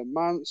it. Marilyn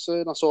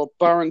Manson. I saw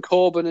Baron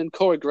Corbin and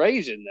Corey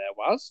Graves in there,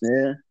 was.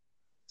 Yeah.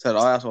 So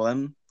I saw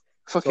them.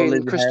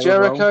 Fucking Chris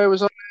Jericho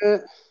was on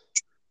it.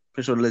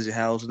 Pretty sure Lizzie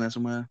Hale's in there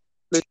somewhere.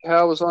 Lizzie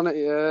Hale was on it,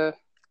 yeah.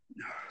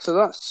 So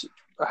that's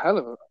a hell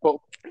of a... But,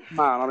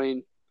 man, I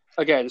mean,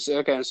 again, see,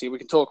 we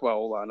can talk about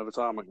all that another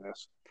time, I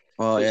guess.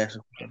 Well, yeah.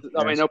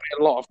 I mean, there'll be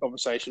a lot of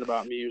conversation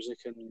about music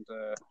and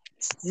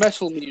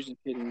metal music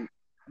in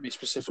be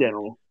specific.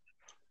 General.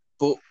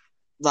 But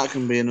that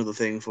can be another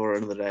thing for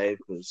another day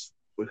because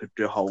we could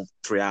do a whole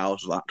 3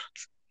 hours of that.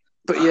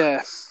 But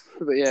yeah,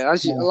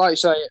 as you like you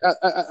say,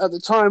 at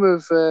the time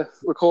of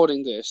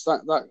recording this,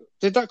 that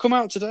did that come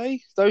out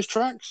today? Those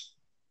tracks?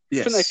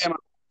 Yes. I think they came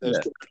out. Yeah.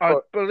 I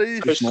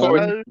believe it's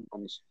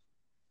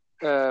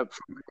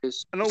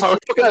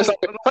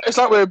it's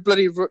like we're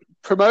bloody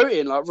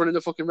promoting, like running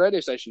the fucking radio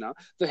station now.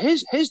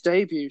 His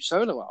debut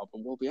solo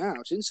album will be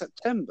out in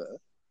September,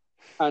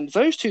 and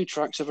those 2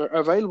 tracks are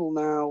available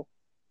now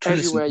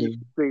everywhere you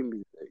can stream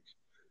music.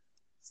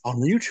 On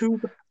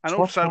YouTube, and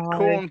also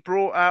Korn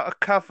brought out a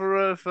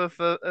cover of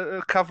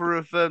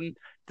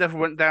 "Devil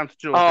Went Down to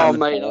Georgia." Oh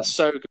mate, that's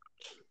so good.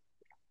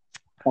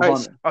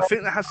 I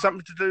think that has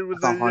something to do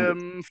with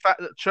the fact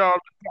that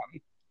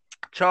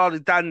Charlie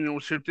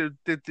Daniels, who did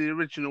the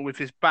original with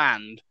his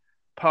band,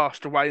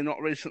 passed away not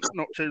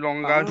too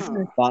long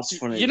ago. That's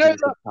funny. You know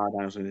that Charlie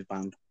Daniels with his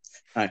band.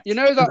 Right. You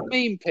know that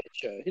meme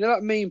picture? You know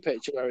that meme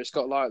picture where it's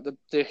got like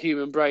the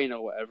human brain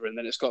or whatever, and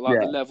then it's got like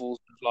the levels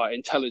of like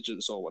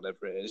intelligence or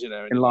whatever it is, you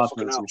know?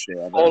 Enlightenment and shit.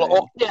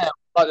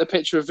 Like the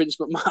picture of Vince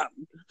McMahon.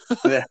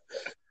 Yeah.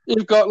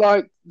 You've got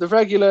like the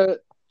regular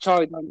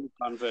Charlie Daniels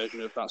band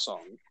version of that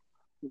song.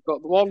 You've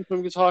got the one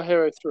from Guitar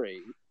Hero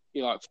 3.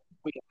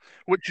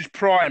 Which is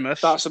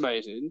Primus. That's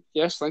amazing.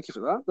 Yes, thank you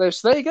for that.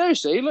 There you go.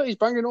 See, look, he's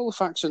banging all the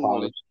facts and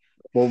knowledge.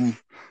 Boom.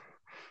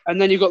 And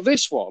then you've got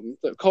this one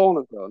that Korn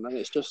have done, and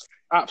it's just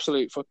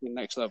absolute fucking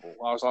next level.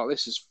 I was like,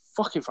 this is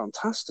fucking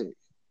fantastic.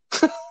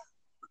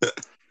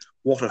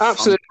 What a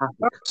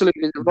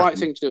absolutely the right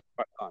thing to do at the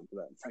right time for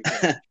them. Thank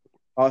you.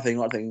 Right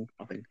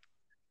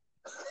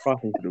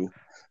thing to do.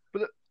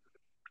 But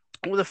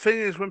the thing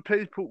is,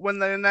 when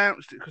they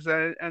announced it, because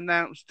they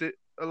announced it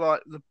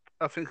like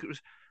I think it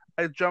was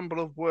a jumble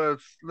of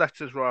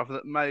letters rather,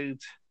 that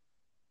made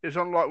it was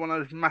on like one of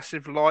those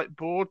massive light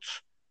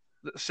boards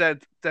that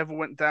said "Devil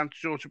Went Down to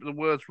Georgia," but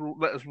the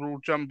letters were all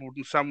jumbled,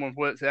 and someone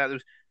worked it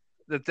out.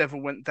 The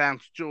Devil Went Down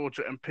to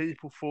Georgia, and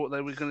people thought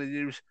they were going to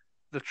use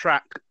the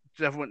track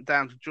 "Devil Went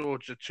Down to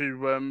Georgia"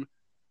 to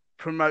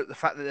promote the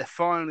fact that they're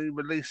finally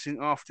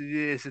releasing, after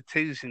years of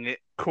teasing it,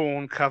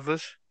 Korn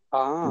covers.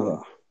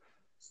 Ah.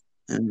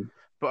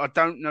 But I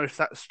don't know if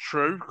that's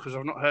true because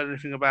I've not heard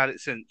anything about it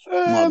since.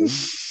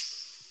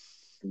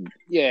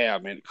 Yeah, I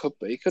mean, it could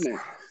be, couldn't it?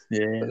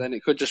 Yeah. But then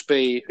it could just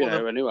be,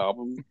 a new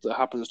album that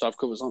happens to have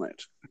covers on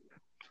it.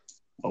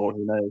 Oh,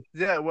 who knows?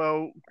 Yeah,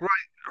 well,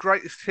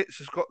 Greatest Hits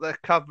has got their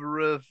cover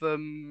of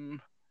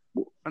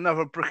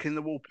Another Brick in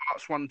the Wall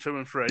Parts 1, 2,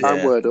 and 3.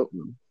 And Word Up.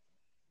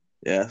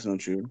 Yeah, that's not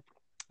true.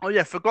 Oh,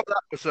 yeah, forgot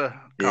that was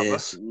a cover.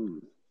 Yes.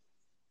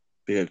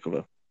 Big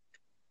cover.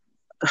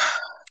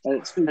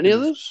 Any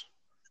others?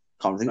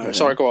 Can't think of it.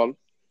 Sorry, go on.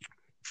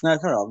 No,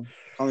 carry on.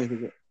 Can't think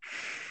of it.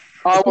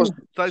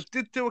 They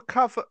did do a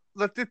cover.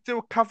 They did do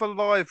a cover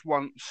live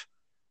once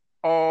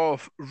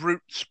of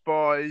 "Roots"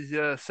 by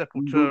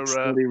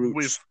Sepultura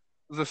with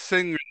the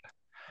singer.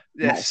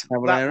 Yes,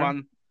 that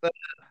one.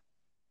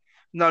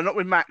 No, not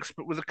with Max,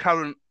 but with the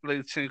current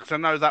lead singer, because I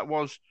know that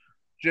was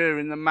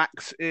during the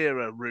Max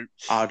era.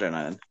 Roots. I don't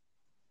know then.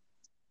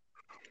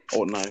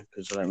 Or no,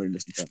 because I don't really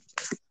listen to it.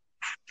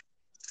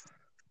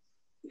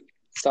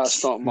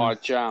 That's not my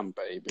jam,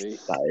 baby.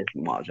 That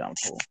isn't my jam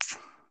at all.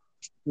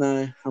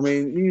 No, I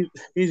mean,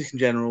 music in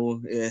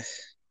general, yeah,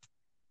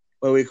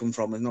 where we come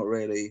from is not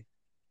really.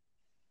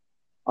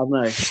 I don't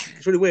know.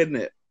 It's really weird,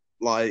 isn't it?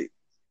 Like,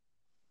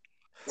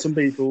 some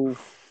people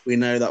we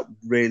know that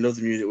really love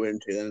the music we're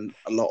into, and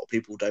a lot of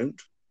people don't.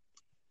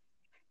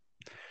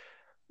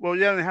 Well,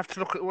 you only have to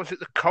look at, was it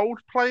the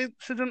Coldplay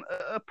incident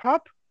at a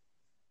pub?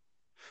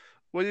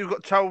 Where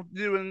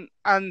you and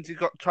Andy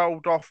got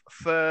told off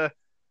for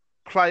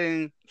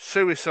playing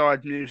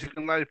suicide music,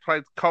 and they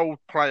played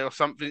Coldplay or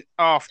something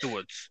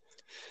afterwards.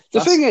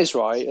 The thing is,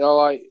 right,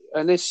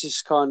 and this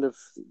is kind of,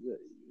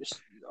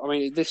 I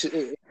mean,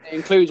 it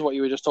includes what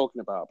you were just talking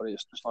about, but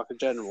it's just like a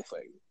general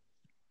thing.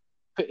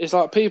 It's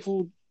like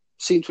people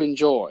seem to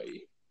enjoy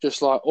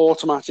just like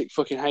automatic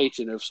fucking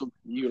hating of something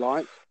you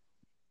like.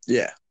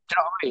 Yeah. Do you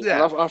know what I mean?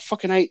 Yeah. I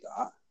fucking hate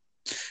that.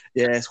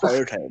 Yeah, it's quite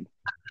irritating.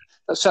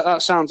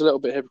 That sounds a little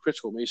bit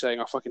hypocritical, me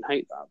saying I fucking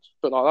hate that.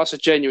 But like, that's a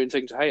genuine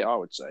thing to hate, I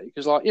would say.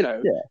 Because like, you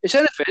know, It's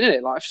anything, isn't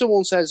it? Like if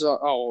someone says, I'm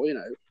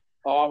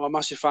a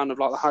massive fan of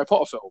like the Harry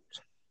Potter films,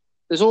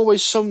 there's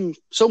always someone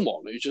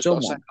who's just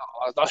got to say,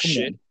 that's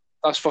shit.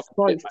 That's fucking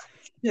shit, mate.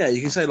 Yeah,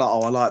 you can say like,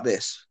 I like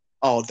this.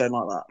 I don't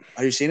like that.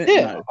 Have you seen it?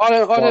 Yeah, no. I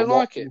don't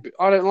like it.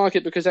 I don't like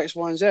it because X,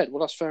 Y, and Z. Well,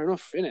 that's fair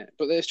enough, innit?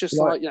 But it's just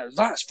like,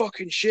 that's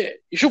fucking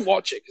shit. You shouldn't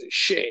watch it because it's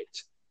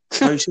shit.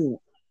 Have you seen it?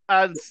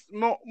 And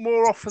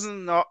more often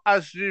than not,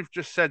 as you've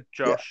just said,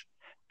 Josh,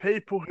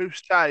 people who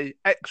say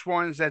X,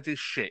 Y, and Z is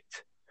shit.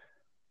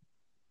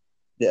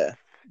 Yeah.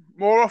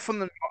 More often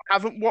than not,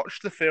 haven't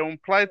watched the film,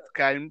 played the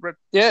game.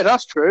 Yeah,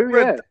 that's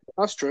true.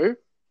 That's true.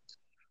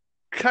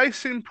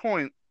 Case in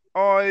point,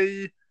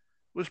 I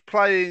was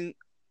playing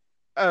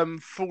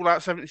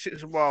Fallout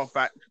 76 a while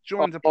back.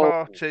 Joined a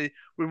party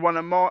with one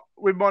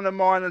of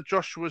mine and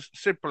Joshua's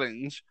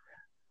siblings.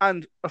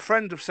 And a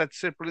friend of said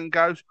sibling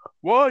goes,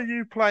 "Why are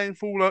you playing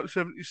Fallout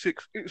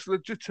 76? It's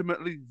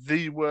legitimately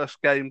the worst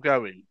game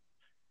going."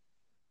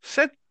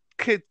 Said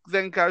kid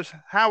then goes,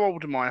 "How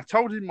old am I?" I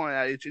told him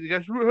my age, and he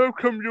goes, "Well, how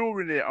come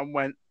you're in it?" And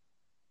went,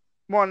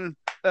 one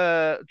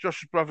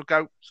Josh's brother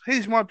goes,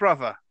 "He's my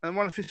brother." And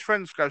one of his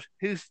friends goes,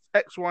 "He's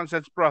X, Y, and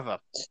Z's brother."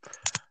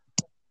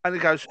 And he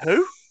goes,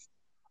 "Who?"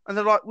 And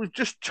they're like, "We've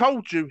just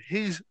told you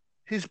he's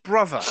his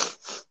brother."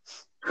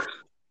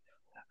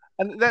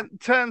 And then it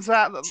turns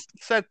out that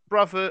said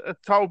brother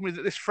told me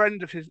recently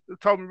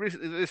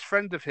that this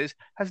friend of his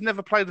has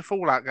never played a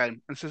Fallout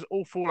game and says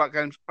all Fallout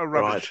games are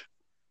rubbish.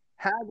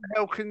 Right. How the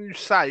hell can you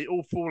say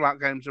all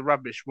Fallout games are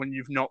rubbish when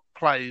you've not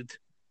played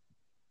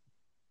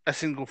a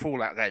single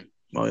Fallout game?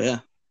 Oh yeah,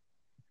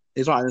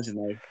 it's right,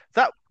 isn't it?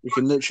 Though you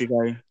can literally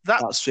go,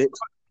 that's shit.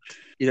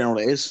 You don't know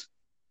what it is.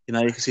 You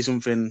know, you can see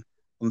something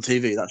on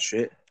TV, that's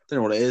shit. Don't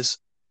know what it is.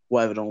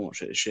 Whatever, don't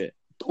watch it. It's shit.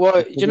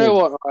 Well, you know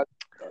what?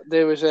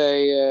 There was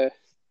a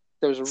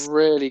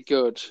really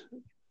good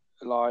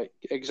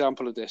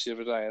example of this the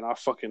other day, and I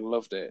fucking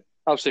loved it.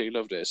 Absolutely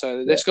loved it.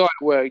 So this guy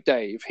at work,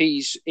 Dave,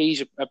 he's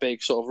a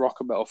big sort of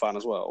rock and metal fan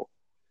as well.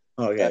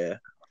 Oh yeah.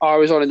 I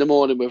was on in the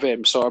morning with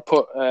him, so I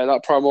put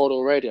that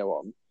Primordial Radio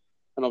on,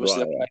 and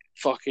obviously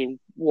fucking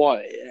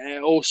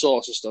all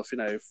sorts of stuff, you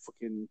know,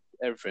 fucking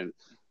everything,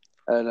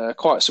 and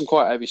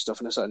quite heavy stuff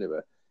in the set of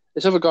it.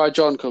 This other guy,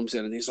 John, comes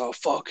in and he's like,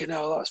 "Fucking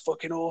hell, that's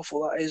fucking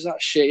awful. That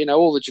shit." You know,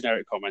 all the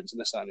generic comments in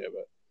the sound of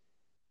it.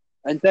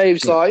 And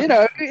Dave's like, you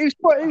know, he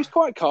was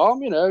quite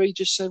calm. You know, he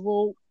just said,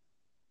 "Well,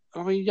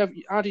 I mean,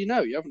 how do you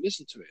know? You haven't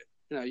listened to it.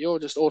 You know, you're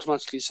just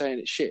automatically saying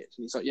it's shit."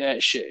 And he's like, "Yeah,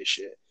 it's shit, it's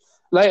shit."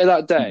 Later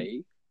that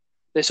day,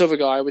 this other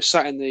guy was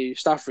sat in the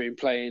staff room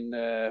playing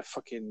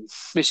fucking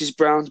Mrs.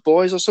 Brown's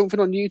Boys or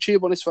something on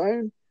YouTube on his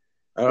phone.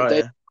 Oh,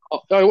 Dave,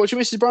 watching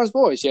Mrs. Brown's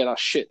Boys? Yeah,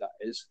 that's shit, that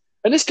is.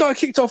 And this guy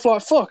kicked off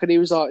like fuck, and he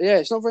was like, "Yeah,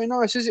 it's not very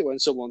nice, is it, when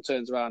someone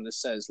turns around and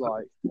says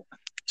like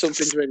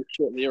something's really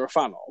shit that you're a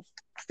fan of?"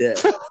 Yeah.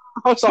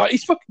 I was like,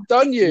 "He's fucking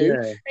done you.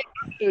 Yeah. He's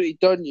absolutely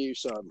done you,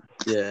 son."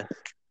 Yeah,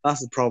 that's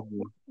the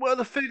problem. Well,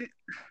 the thing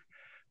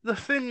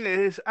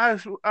is,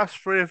 as us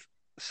three have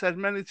said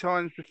many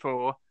times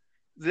before,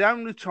 the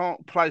only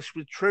place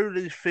we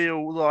truly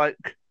feel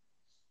like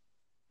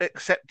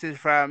accepted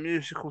for our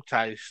musical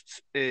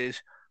tastes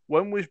is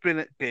when we've been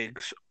at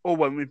gigs or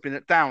when we've been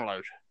at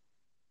Download.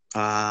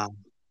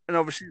 And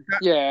obviously,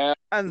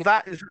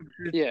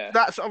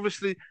 that's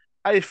obviously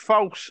a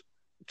false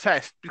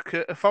test,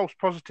 because a false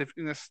positive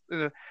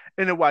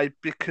in a way,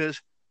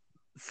 because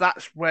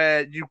that's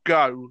where you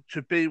go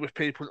to be with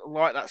people that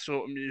like that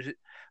sort of music.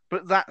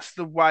 But that's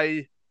the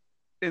way,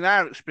 in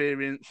our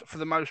experience, for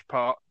the most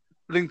part,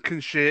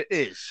 Lincolnshire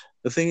is.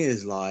 The thing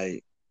is,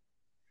 like,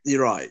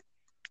 you're right,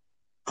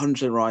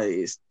 100% right.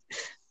 It's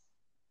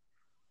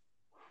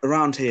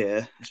around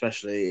here,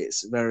 especially,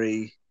 it's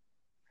very,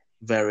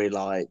 very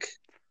like,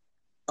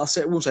 I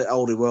won't say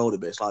oldie worldy,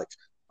 but it's like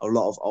a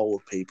lot of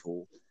old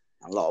people,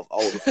 a lot of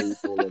older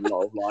people, a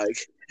lot of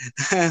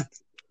like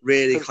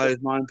really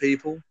closed-minded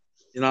people.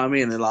 You know what I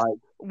mean? They're like,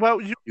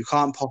 well, you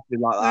can't possibly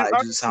like that. It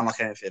doesn't sound like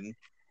anything.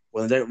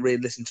 Well, they don't really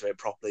listen to it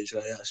properly. So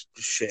yeah, it's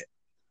just shit.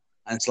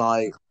 And it's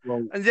like,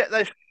 well, and yet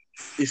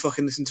you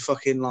fucking listen to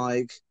fucking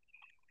like.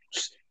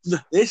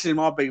 This is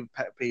my big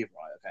pet peeve,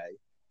 right? Okay,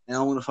 and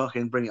I'm gonna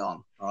fucking bring it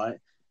on, all right?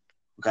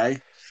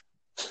 Okay.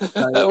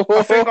 So,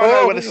 I think I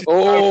know where this is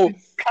going.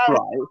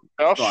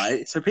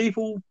 Right. So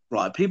people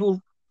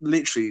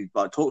literally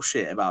like talk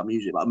shit about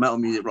music, like metal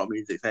music, rock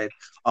music, saying,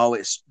 "Oh,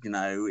 it's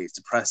it's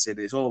depressing.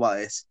 It's all about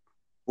this."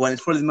 When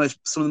it's probably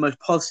some of the most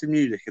positive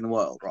music in the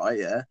world, right?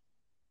 Yeah.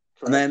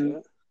 Correct, and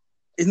then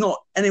it's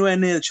not anywhere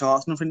near the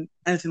charts,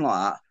 anything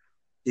like that.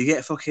 You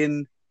get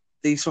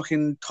these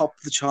fucking top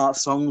of the chart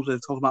songs where they're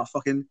talking about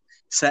fucking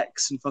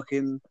sex and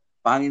fucking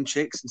banging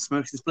chicks and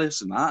smoking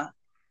spliffs and that.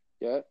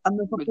 Yeah. And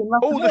they're fucking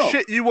all the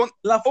shit you want.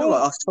 Like,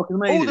 that's fucking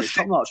amazing. It's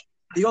top notch.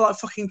 You got like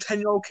fucking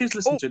 10-year-old kids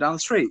listening to it down the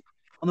street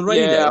on the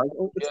radio. Yeah.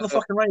 It's on the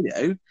fucking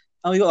radio.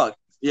 And you got like,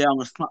 I'm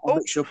gonna smack my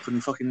bitch up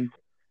and fucking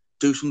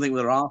do something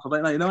with her ass. I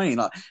don't know. You know what I mean?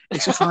 Like,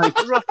 it's just like.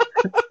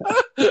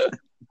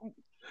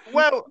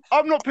 Well,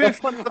 I'm not being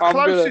funny. The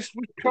closest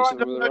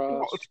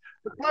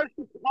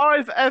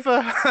I've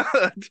ever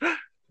heard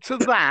to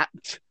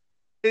that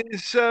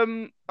is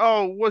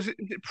was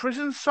it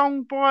Prison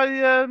Song by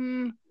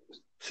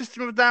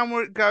System of a Down?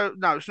 Where it goes?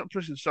 No, it's not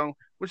Prison Song.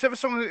 Whichever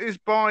song it is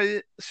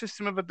by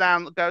System of a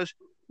Down that goes,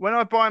 "When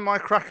I buy my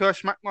cracker, I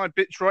smack my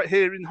bitch right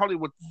here in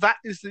Hollywood." That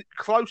is the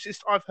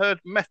closest I've heard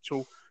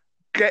metal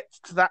get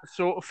to that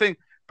sort of thing.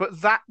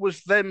 But that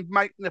was them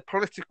making a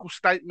political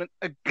statement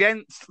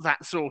against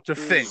that sort of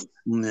thing.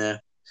 Yeah,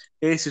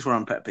 this is where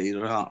I'm pet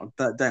peeve. I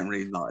don't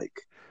really like.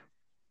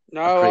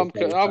 No, I'm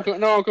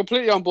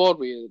completely on board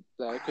with you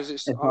there because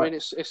it's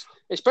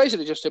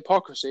basically just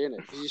hypocrisy, isn't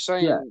it? Because you're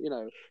saying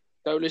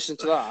don't listen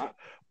to that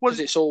because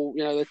it's all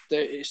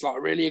it's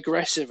like really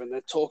aggressive and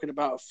they're talking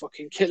about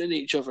fucking killing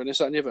each other and this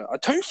that and the other. I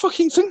don't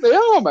fucking think they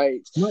are,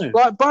 mate. No.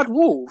 Like Bad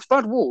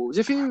Wolves.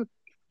 If you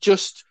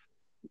just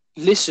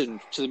listen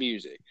to the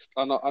music,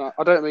 and I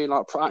don't mean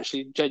like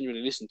actually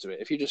genuinely listen to it.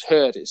 If you just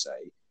heard it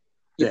say,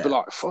 you'd be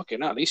like,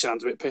 "Fucking hell, he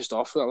sounds a bit pissed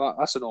off."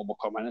 That's a normal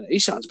comment, isn't it? He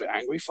sounds a bit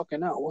angry.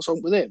 Fucking hell, what's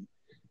wrong with him?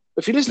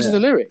 But if you listen to the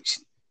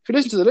lyrics,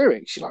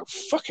 you're like,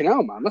 "Fucking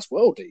hell, man, that's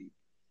well deep."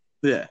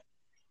 Yeah,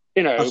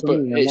 but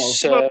it's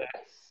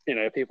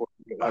people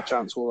get that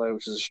chance all there,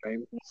 which is a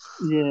shame.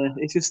 Yeah,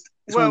 it's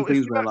one of the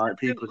things where like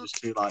people are just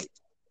too like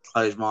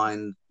closed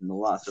mind and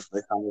all that stuff.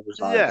 They kind of just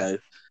go,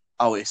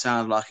 "Oh, it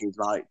sounds like he's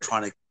like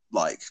trying to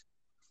like."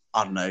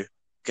 I don't know,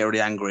 get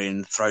really angry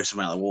and throw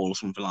something out the wall or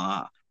something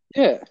like that.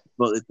 Yeah.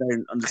 But they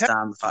don't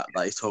understand the fact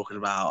that he's talking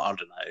about, I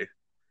don't know,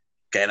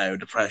 getting over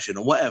depression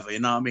or whatever, you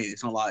know what I mean?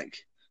 It's not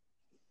like...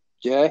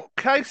 Yeah.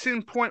 Case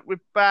in point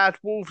with Bad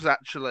Wolves,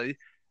 actually,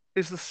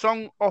 is the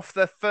song off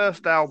their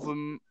first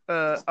album,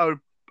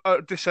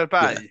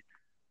 Disobey.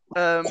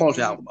 Yeah.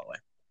 Quality album, by the way.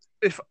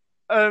 If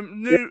I only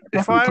knew...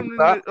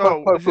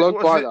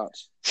 that.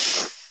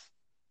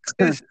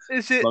 Is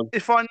it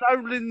if I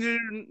only knew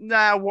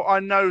now what I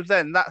know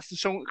then? That's the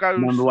song that goes.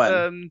 Remember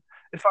when?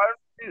 If I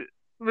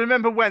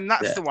remember when,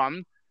 that's the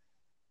one,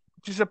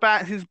 which is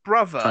about his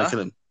brother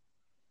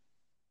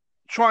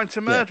trying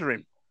to murder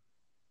him.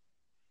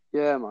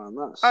 Yeah, man,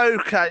 that's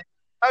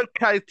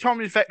okay.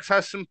 Tommy Vex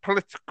has some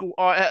political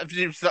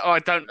views that I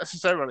don't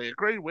necessarily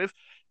agree with,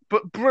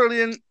 but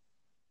brilliant,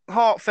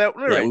 heartfelt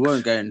lyrics. Yeah, we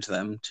won't go into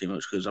them too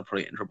much because I'll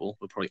probably get in trouble.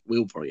 We'll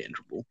probably get in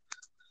trouble.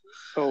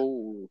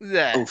 Oh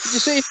yeah! Did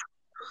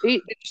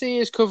you see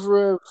his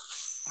cover of?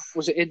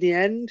 Was it In the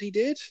End? He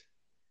did.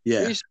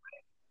 Yeah.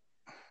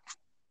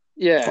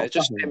 Yeah,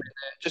 just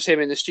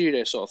him in the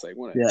studio sort of thing,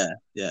 wasn't it?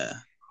 Yeah.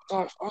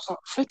 I was like,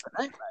 flipping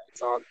it, mate.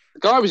 Like, the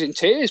guy was in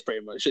tears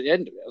pretty much at the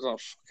end of it. I was like,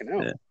 fucking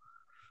hell. Yeah.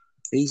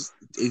 He's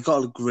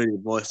got a really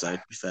good voice though.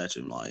 To be fair to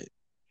him, like.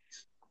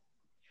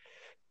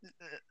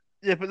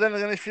 Yeah, but then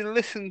again, if you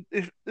listen,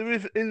 in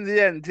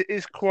the end, it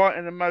is quite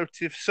an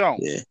emotive song.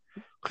 Yeah.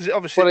 Because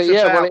obviously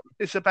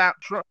it's about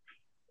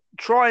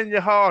trying your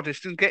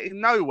hardest and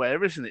getting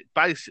nowhere, isn't it?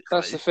 Basically,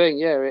 that's the thing.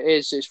 Yeah, it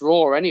is. It's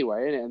raw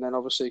anyway, isn't it? And then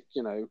obviously,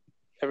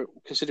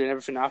 considering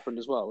everything that happened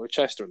as well with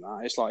Chester and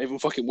that, it's like even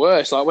fucking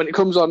worse. Like when it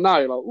comes on now,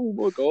 you're like, oh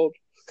my god.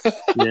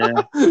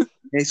 Yeah,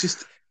 it's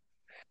just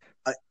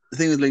the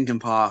thing with Linkin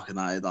Park and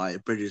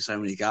it bridges so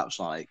many gaps.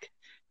 Like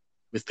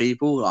with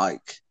people,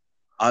 like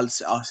I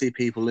see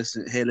people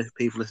listen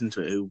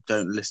to it who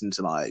don't listen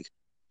to like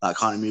that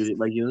kind of music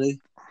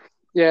regularly.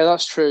 Yeah,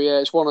 that's true. Yeah,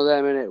 it's one of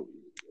them, isn't it?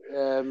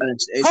 And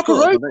it's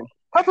good.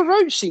 Papa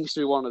Roach seems to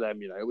be one of them,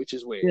 which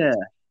is weird. Yeah,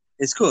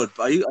 it's good,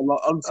 but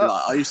honestly,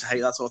 I used to hate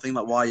that sort of thing.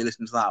 Like, why are you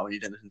listening to that when you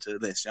don't listen to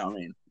this? You know what I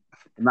mean?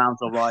 And now I'm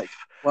sort of like,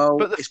 well,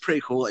 it's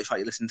pretty cool. Like,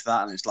 you listen to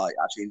that, and it's like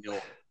actually in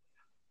your,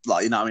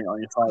 like, you know what I mean, on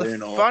your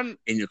phone or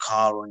in your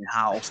car or in your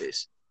house.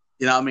 It's,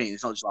 you know what I mean?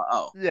 It's not just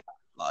like,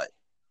 like.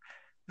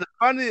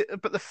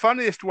 The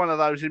funniest one of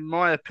those, in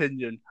my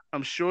opinion,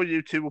 I'm sure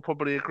you two will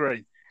probably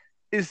agree,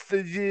 is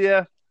the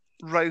year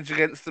Rage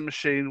Against the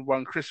Machine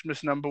 1,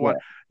 Christmas number 1.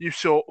 You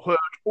heard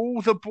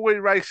all the boy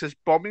racers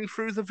bombing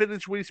through the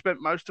village we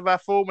spent most of our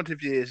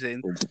formative years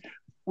in,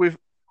 with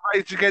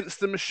Rage Against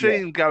the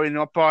Machine going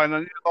on by, and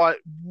you're like,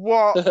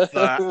 what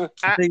the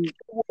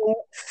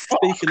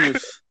Speaking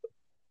of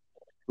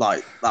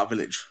like that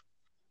village,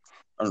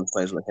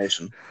 undisclosed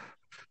location.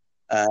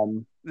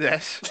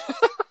 Yes.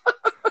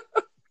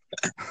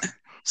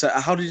 So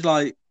how did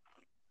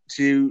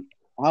you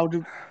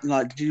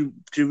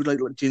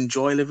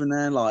enjoy living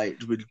there?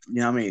 Like, you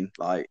know what I mean?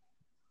 Like,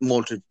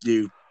 more to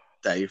you,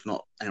 Dave,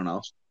 not anyone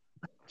else.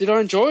 Did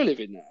I enjoy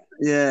living there?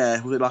 Yeah,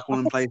 was it like one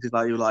of the places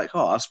that you were like,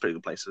 oh, that's a pretty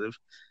good place to live?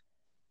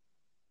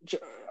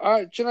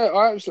 I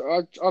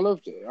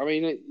loved it. I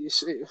mean,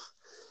 it's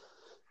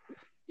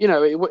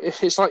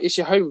like it's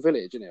your home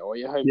village, isn't it, or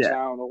your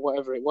hometown, or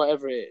whatever it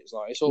is.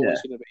 Like, it's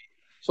always going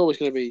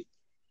to be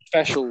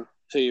special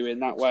to you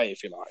in that way,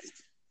 if you like.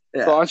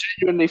 Yeah. But I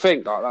genuinely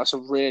think like that's a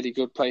really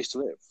good place to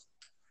live.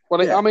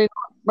 Well, I mean,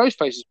 most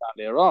places around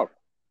here are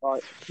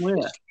like,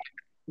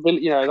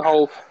 the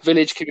whole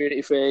village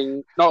community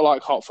thing. Not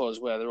like Hot Fuzz,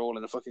 where they're all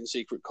in a fucking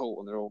secret cult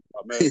and they're all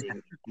like,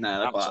 moving.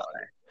 No,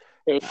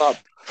 it was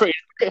like pretty.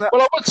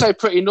 Well, I would say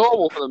pretty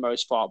normal for the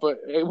most part, but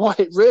it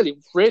really,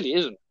 really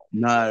isn't.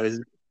 No, there's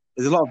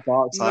a lot of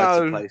dark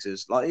sides to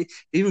places. Like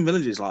even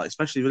villages, like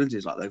especially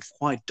villages, like they're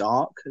quite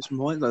dark at some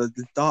point. Like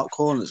the dark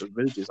corners of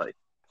villages, like,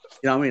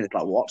 you know what I mean? It's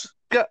like what?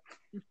 You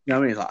know what I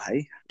mean? It's like,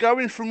 hey.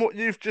 Going from what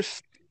you've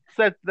just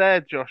said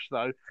there, Josh,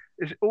 though,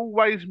 it's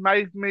always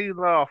made me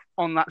laugh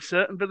on that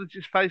certain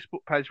village's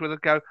Facebook page where they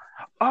go,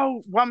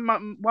 oh, one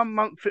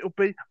month it'll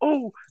be,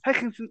 oh,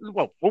 Heckington,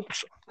 well,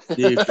 whoops.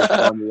 You've just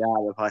gone the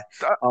out of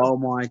oh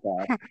my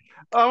God.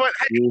 Oh,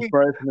 you've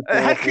broken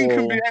the Hecking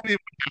can be anywhere.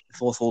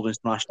 Fourth wall been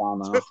smashed down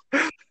now.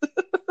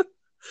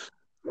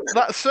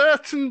 That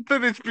certain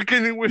village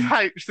beginning with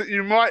H that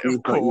you might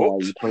have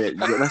caught.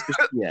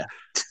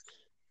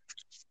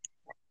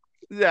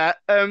 Yeah,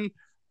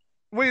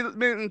 me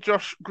and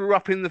Josh grew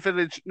up in the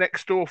village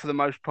next door for the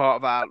most part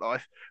of our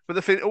life. But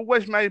the thing that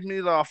always made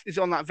me laugh is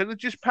on that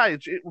village's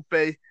page, it would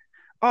be,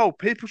 oh,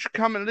 people should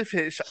come and live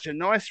here. It's such a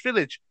nice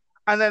village.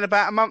 And then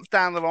about a month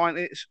down the line,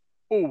 it's,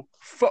 oh,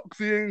 fuck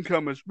the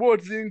incomers. Why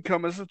do the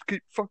incomers have to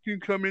keep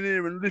fucking coming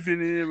here and living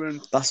here? And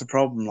that's the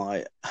problem.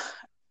 Like,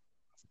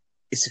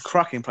 it's a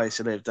cracking place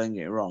to live, don't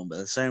get me wrong, but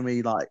there's so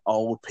many, like,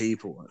 old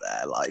people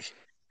there, like,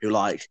 who,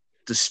 like,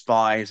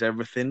 despise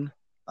everything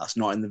that's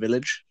not in the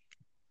village.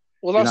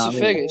 Well, that's the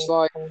thing. It's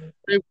like, over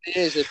the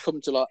years, they've come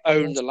to, like,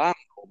 own the land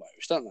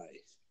almost, don't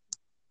they?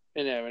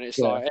 You know, and it's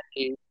like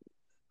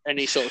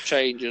any sort of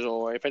changes,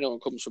 or if anyone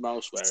comes from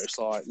elsewhere, it's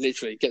like,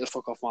 literally, get the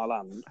fuck off my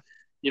land.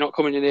 You're not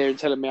coming in here and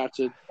telling me how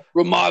to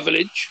run my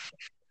village.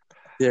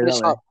 Yeah, it's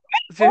like,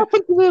 what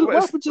happened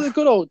to the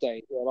good old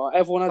days? Where, like,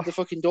 everyone had the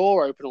fucking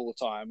door open all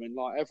the time, and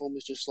like everyone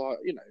was just like,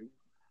 you know,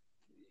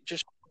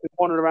 just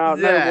wandering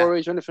around, no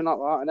worries or anything like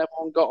that, and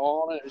everyone got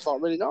on, and it was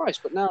like really nice.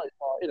 But now it's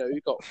like, you know,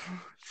 you've got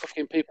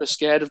fucking people are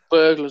scared of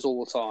burglars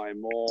all the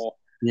time, or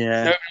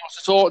nobody wants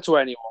to talk to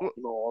anyone,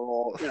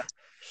 or you know.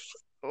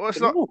 Well, it's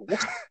like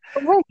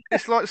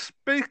it's like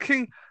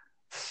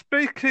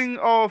speaking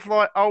of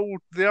like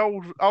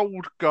the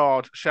old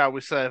guard, shall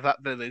we say, of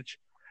that village.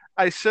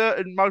 A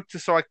certain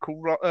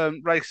motorcycle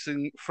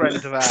racing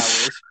friend of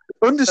ours,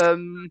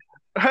 undisclosed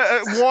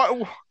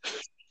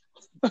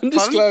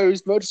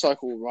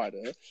motorcycle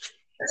rider.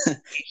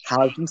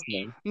 How do you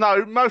say?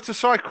 No,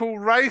 motorcycle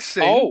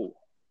racing. Oh,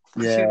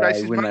 yeah,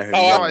 we know who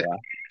I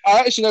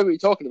actually know what you're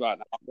talking about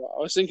now.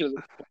 I was thinking of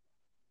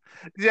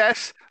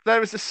Yes,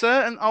 there is a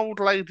certain old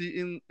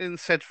lady in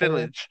said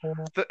village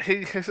that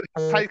he has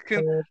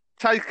taken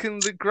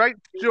the great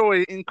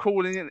joy in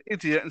calling an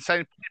idiot and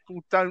saying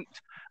people don't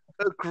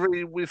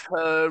agree with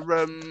her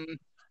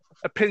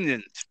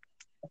opinions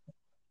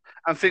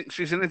and think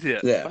she's an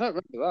idiot. Yeah, I don't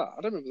remember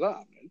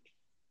that.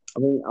 I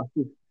mean,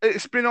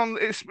 it's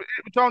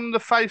on the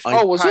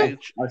Facebook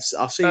page.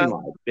 I've seen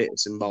like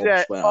bits and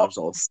bobs where I've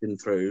sort of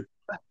skimmed through.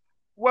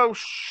 Well,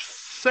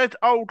 said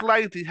old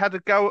lady had a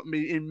go at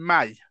me in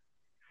May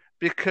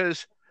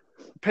because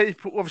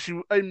people,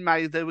 obviously, in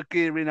May they were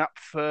gearing up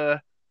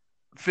for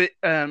VE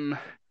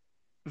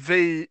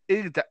Day.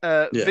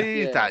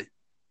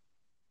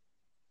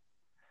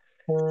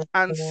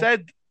 And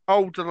said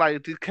older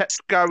lady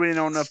kept going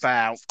on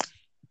about,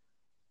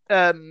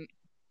 I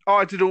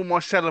did all my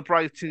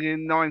celebrating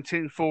in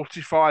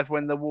 1945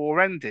 when the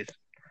war ended.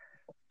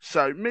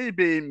 So me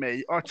being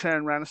me, I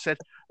turned around and said,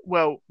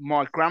 well,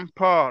 my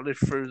grandpa lived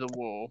through the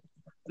war,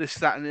 this,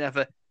 that and the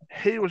other.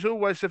 He was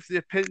always of the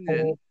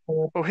opinion,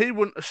 well, he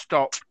wouldn't have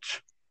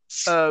stopped,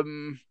 he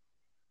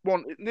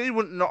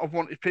wouldn't not have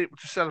wanted people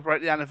to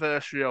celebrate the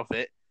anniversary of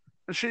it.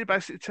 And she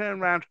basically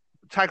turned around,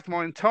 tagged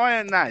my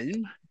entire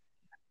name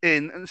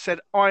in and said,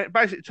 I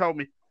basically told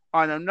me,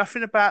 I know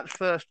nothing about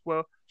the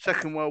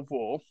Second World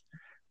War.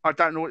 I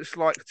don't know what it's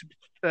like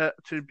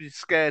to be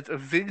scared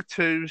of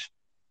V2s,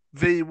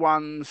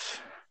 V1s,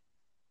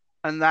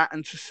 and that,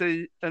 and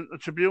to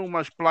be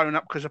almost blown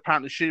up, because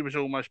apparently she was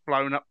almost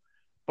blown up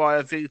by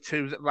a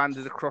V2 that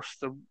landed across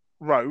the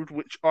road,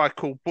 which I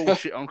call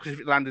bullshit on, because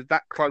if it landed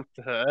that close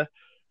to her,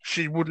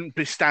 she wouldn't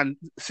be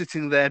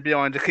sitting there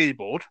behind a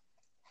keyboard.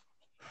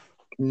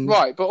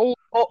 Right, but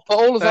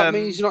all of that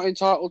means you're not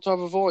entitled to have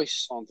a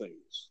voice on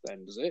things,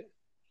 then, does it?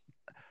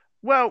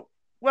 Well,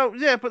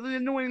 yeah, but the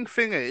annoying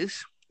thing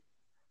is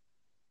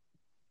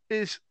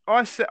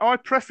I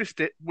prefaced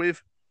it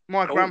with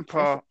my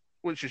grandpa,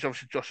 which is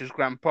obviously Josh's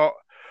grandpa.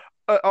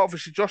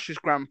 Obviously, Josh's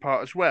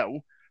grandpa as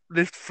well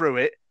lived through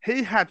it.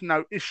 He had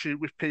no issue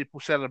with people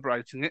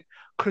celebrating it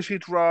because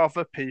he'd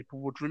rather people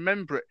would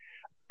remember it.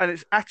 And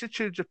it's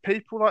attitudes of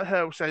people like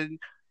her saying,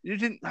 "You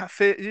didn't have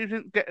fear. You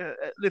didn't get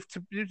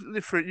you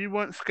live through it. You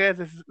weren't scared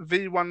of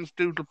V1s,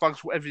 doodlebugs,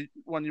 whatever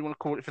one you want to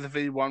call it for the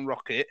V1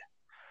 rocket,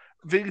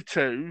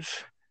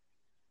 V2s,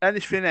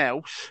 anything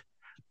else.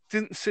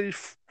 Didn't see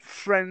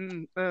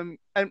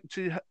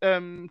empty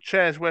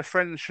chairs where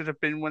friends should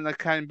have been when they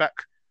came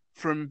back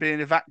from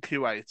being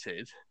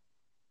evacuated."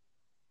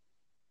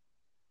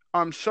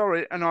 I'm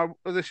sorry, and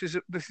this is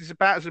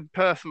about as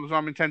impersonal as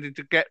I'm intending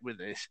to get with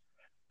this,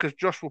 because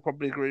Josh will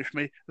probably agree with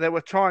me. There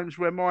were times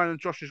where mine and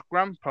Josh's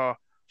grandpa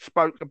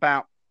spoke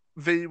about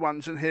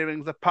V1s and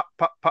hearing the put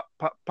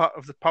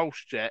of the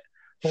pulse jet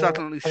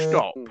suddenly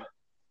stop,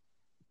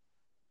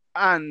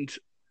 and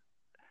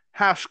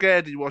how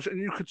scared he was,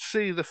 and you could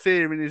see the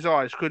fear in his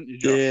eyes, couldn't you,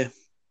 Josh? Yeah,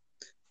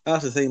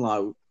 that's the thing.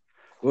 Like, we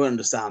wouldn't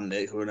understand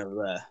it because we were never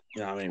there.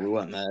 You know what I mean? We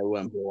weren't there. We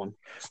weren't born.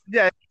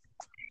 Yeah,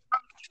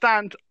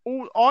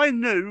 I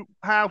knew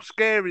how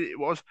scary it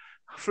was.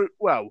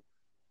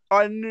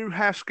 I knew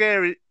how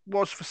scary it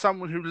was for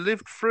someone who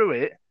lived through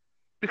it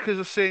because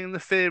of seeing the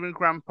fear in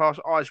Grandpa's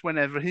eyes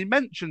whenever he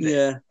mentioned it.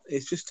 Yeah,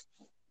 it's just.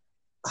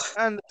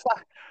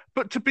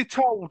 But to be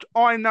told,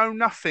 I know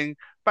nothing.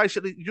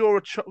 Basically, you're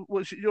a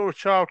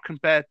child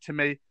compared to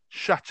me.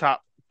 Shut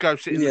up. Go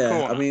sit in the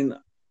corner. I mean,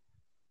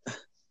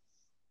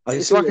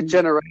 it's like a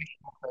generation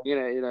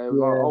thing, like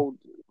old.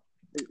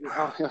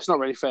 It's not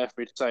really fair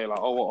for me to say like,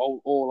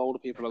 all older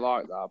people are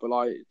like that, but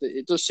like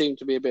it does seem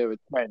to be a bit of a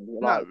trend.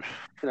 Like,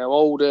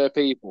 older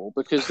people,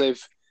 because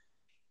they've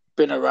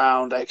been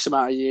around X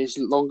amount of years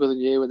longer than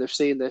you, and they've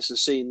seen this and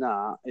seen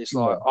that. It's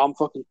like, I'm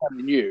fucking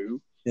telling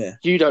you,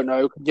 you don't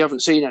know, you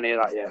haven't seen any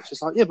of that yet.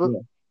 It's like, but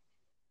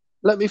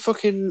let me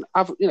fucking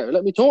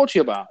let me talk to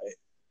you about it.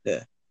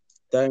 Yeah,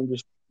 don't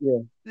just.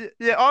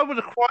 Yeah, I would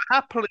have quite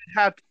happily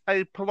had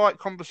a polite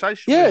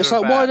conversation. Yeah, it's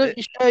like, why don't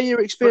you share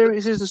your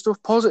experiences and stuff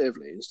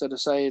positively instead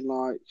of saying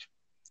like,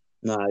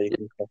 no, you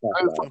can.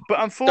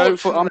 But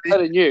unfortunately, I'm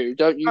telling you,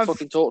 don't you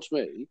fucking talk to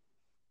me.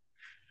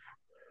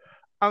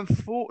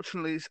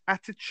 Unfortunately, it's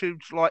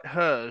attitudes like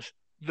hers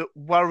that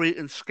worry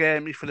and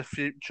scare me for the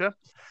future,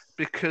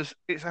 because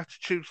it's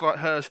attitudes like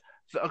hers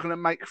that are going to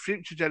make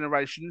future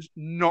generations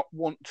not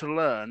want to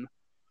learn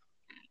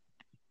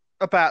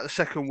about the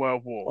Second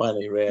World War.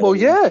 Well,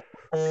 yeah.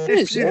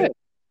 If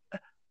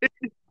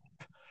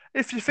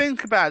you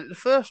think about it, the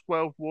First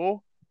World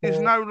War is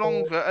no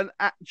longer an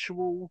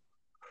actual.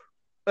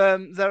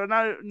 There is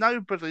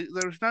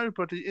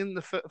nobody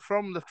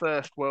from the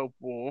First World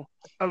War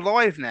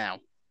alive now.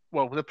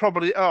 Well, there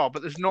probably are,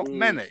 but there's not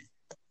many.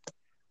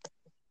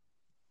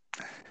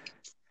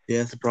 Yeah,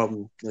 that's the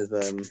problem with.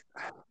 I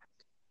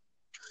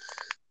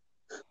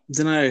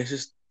don't know. It's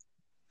just.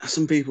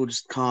 Some people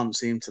just can't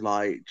seem to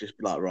just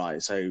be like,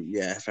 right, so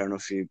yeah, fair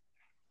enough, you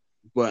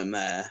weren't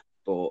there,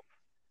 but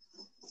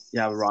you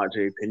have a right to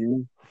your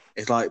opinion.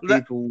 It's like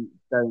people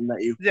don't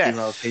let you give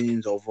our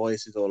opinions or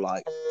voices or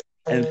like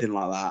anything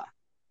like that.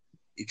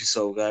 You just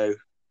sort of go,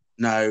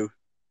 no,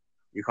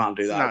 you can't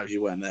do that because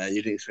you weren't there.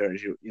 You didn't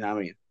experience you know what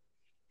I mean?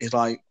 It's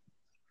like,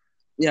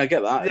 yeah, I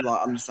get that. Yeah.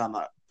 Like, I understand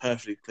that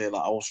perfectly clear.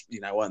 Like, I was,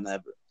 weren't there,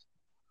 but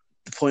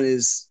the point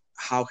is,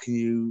 how can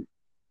you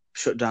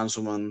shut down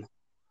someone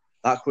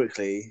that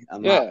quickly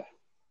and that,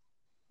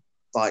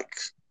 I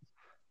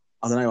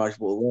don't know what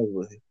the word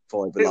was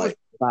for it, but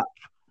that.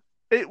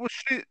 It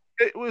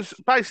was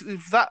basically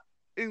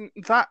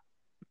that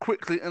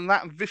quickly and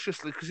that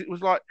viciously, because it was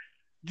like,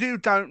 you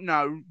don't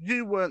know,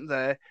 you weren't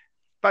there.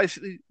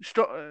 Basically,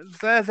 stop.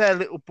 They're their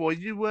little boy.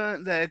 You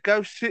weren't there.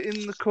 Go sit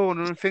in the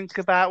corner and think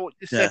about what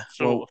you said,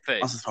 sort of thing.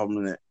 That's the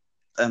problem, isn't it?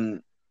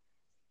 And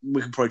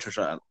we can probably touch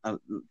on that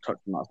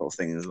sort of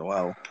thing as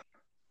well.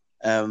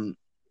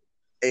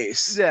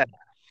 It's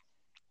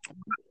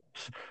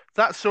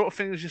that sort of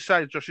thing, as you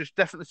say, Josh, is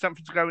definitely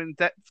something to go in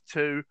depth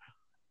to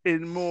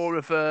in more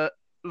of a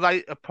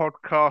later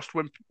podcast,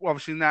 when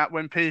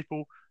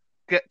people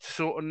get to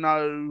sort of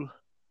know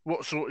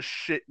what sort of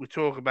shit we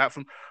talk about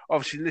from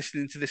obviously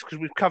listening to this, because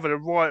we've covered a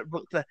wide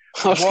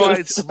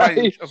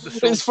range of the.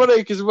 It's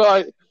funny because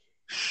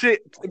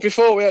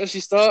before we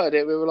actually started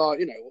it, we were like,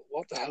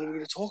 what the hell are we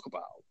going to talk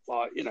about?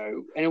 Like,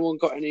 anyone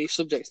got any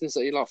subjects in this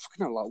that you're like,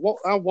 fucking hell, like, what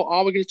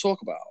are we going to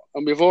talk about?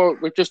 And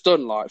we've just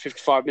done like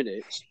 55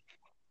 minutes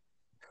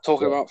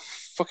talking about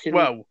fucking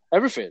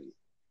everything.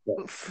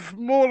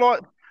 More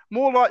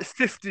like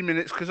 50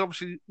 minutes, because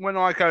obviously when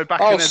I go back.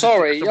 Oh,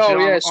 sorry.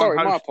 Sorry.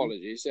 My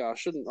apologies. Yeah, I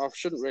shouldn't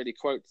really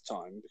quote the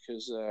time,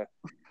 because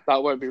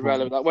that won't be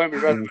relevant. That won't be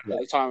relevant at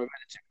the time of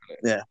editing.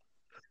 Yeah.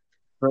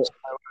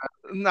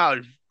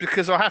 No,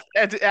 because I have to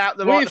edit out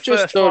the We've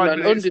just first done 5 an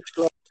minutes.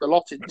 undisclosed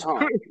allotted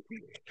time.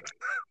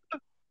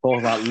 Talk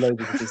about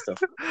loads of different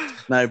stuff.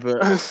 No,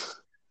 but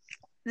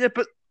yeah,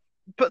 but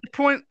the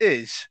point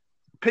is,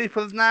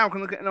 people are now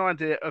going to get an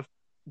idea of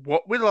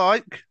what we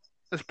like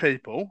as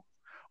people,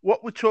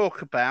 what we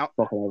talk about,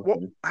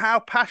 how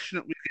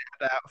passionate we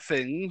get about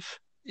things.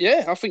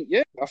 Yeah, I think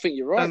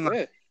you're right.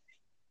 Yeah,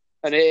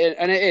 and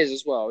it is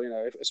as well. You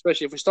know,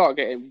 especially if we start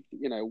getting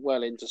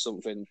well into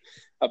something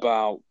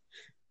about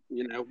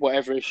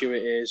whatever issue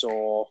it is,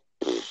 or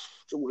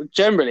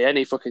generally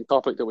any fucking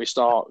topic that we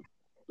start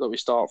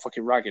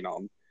fucking ragging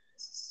on,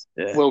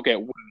 we'll get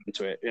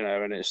into it.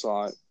 And it's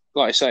like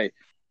I say,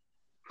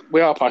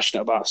 we are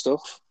passionate about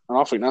stuff, and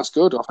I think that's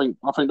good. I think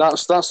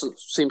that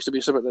seems to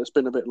be something that's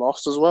been a bit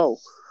lost as well.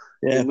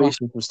 Yeah,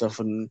 passionate for stuff,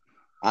 and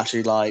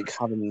actually like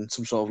having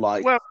some sort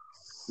of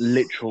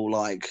literal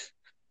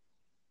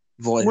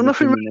voice. Well,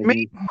 nothing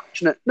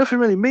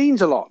really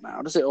means a lot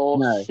now, does it? Or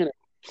no.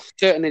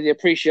 Certainly the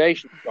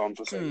appreciation is gone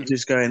for things.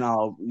 Just going,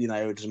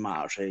 it doesn't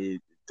matter actually.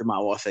 It doesn't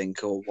matter what I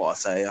think or what I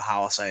say or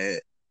how I say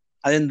it.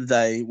 At the end of the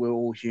day, we're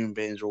all human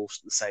beings. We're all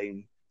the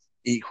same,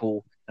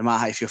 equal. No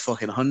matter if you're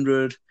fucking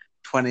 100,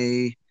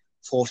 20,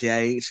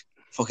 48,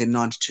 fucking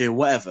 92,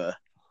 whatever.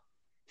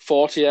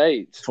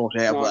 48.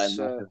 48.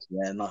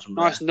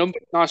 Nice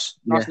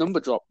number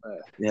drop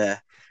there. Yeah.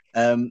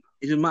 It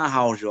doesn't matter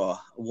how old you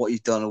are, or what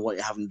you've done or what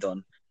you haven't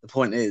done. The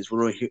point is,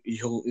 we're all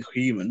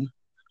human.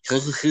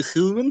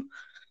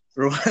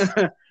 We're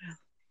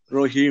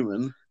all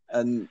human,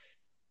 and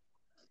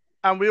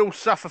we all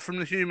suffer from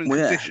the human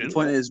condition. The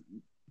point is,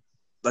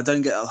 I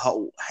don't get a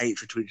whole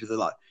hatred to each other.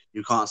 Like,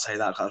 you can't say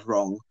that because that's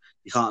wrong.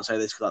 You can't say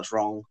this because that's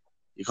wrong.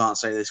 You can't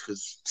say this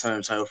because so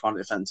and so will find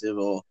it offensive,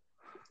 or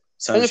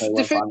so and so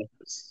will find it.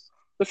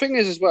 The thing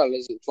is, as well,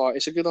 is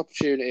it's a good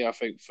opportunity, I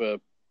think, for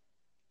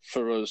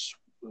us.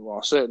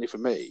 Well, certainly for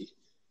me,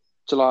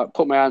 to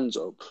put my hands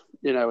up,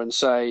 and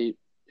say,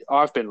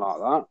 I've been like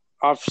that.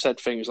 I've said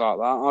things like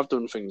that. I've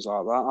done things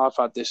like that. I've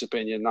had this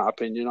opinion, that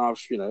opinion.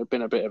 I've,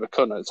 been a bit of a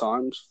cunt at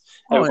times.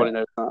 Everybody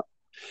knows that.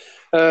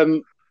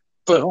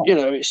 But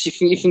it's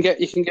you can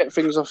get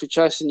things off your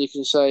chest, and you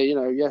can say,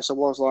 yes, I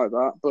was like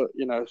that, but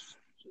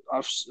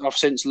I've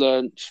since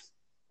learnt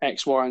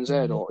X, Y, and Z,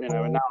 or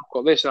and now I've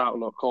got this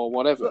outlook or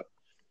whatever.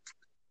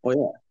 Well,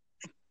 yeah.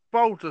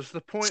 Boulders,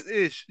 the point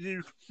is,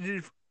 you've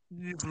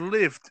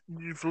lived,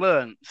 you've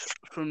learnt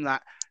from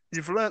that.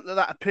 You've learnt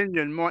that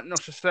opinion might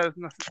not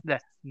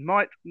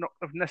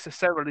have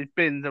necessarily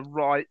been the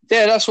right.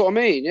 Yeah, that's what I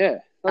mean. Yeah,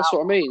 that's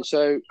what I mean.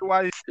 So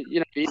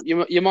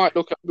you might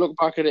look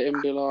back at it and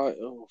be like,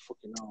 oh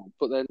fucking hell,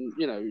 but then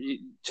you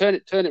turn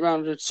it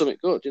around into something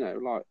good.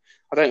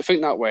 I don't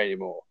think that way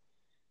anymore,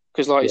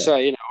 because you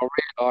say, I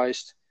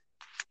realised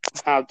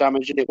how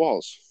damaging it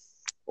was,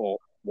 or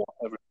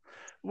whatever.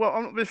 Well,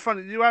 I'm not being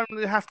funny. You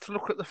only have to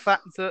look at the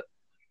fact that,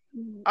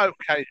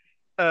 okay,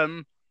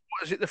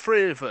 what is it? The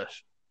three of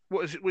us.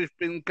 What is it? We've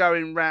been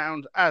going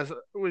round as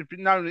we've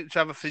been knowing each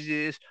other for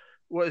years.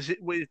 What is it?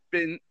 We've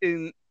been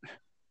in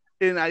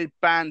a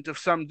band of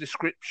some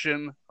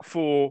description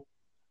for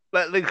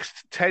at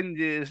least 10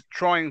 years,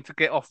 trying to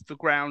get off the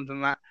ground,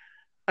 and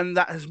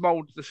that has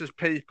moulded us as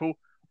people.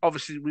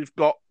 Obviously, we've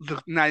got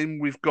the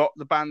name,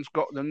 the band's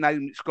got the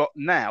name it's got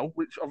now,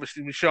 which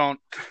obviously we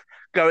shan't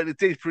go any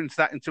deeper into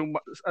that until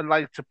a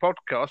later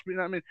podcast. But you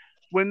know what I mean?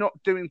 We're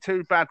not doing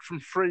too bad for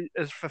three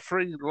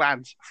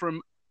lads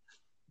from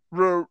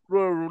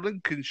rural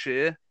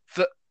Lincolnshire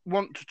that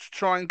want to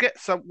try and get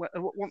somewhere,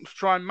 want to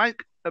try and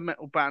make a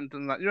metal band,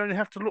 and that you only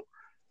have to look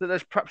that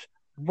there's perhaps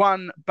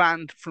one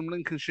band from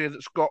Lincolnshire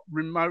that's got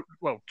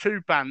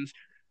two bands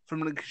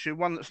from Lincolnshire,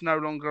 one that's no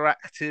longer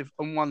active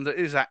and one that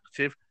is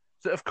active,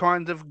 that have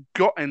kind of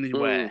got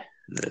anywhere.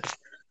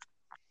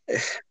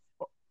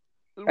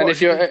 And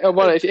if you're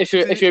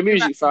a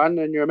music fan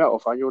and you're a metal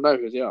fan, you'll know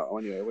who they are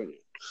anyway, won't you?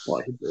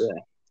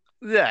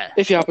 Yeah.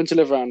 If you happen to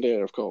live around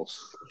here, of course.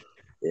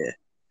 Yeah.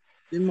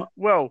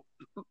 Well,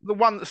 the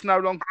one that's no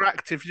longer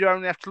active, you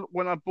only have to look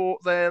when I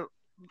bought the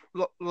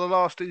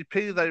last EP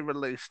they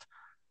released.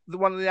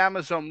 One of the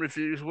Amazon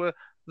reviews were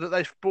that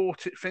they've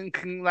bought it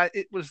thinking that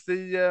it was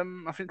the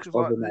I think it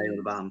was the name of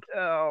the band.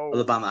 Or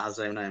the band that has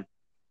the same name.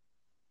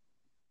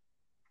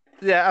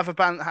 Yeah, other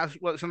band that has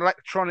it's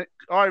an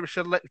Irish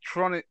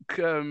electronic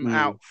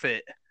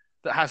outfit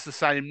that has the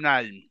same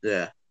name.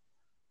 Yeah.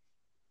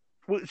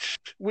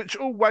 Which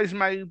always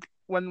made,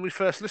 when we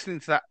first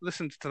listened to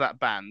that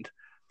band,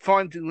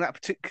 finding that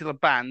particular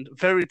band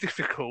very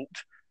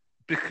difficult,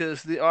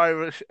 because the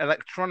Irish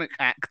electronic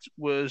act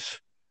was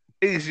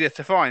easier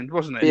to find,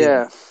 wasn't it?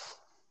 Yeah.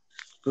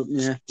 But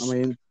yeah, I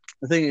mean,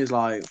 the thing is,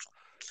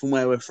 from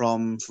where we're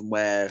from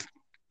where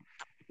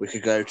we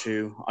could go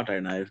to, I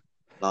don't know,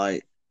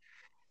 where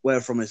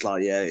we're from is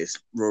it's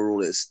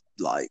rural, it's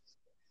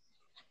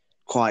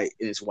quite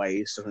in its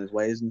ways, stuck in its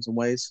ways in some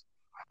ways.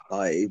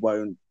 It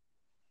won't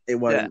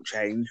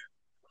change.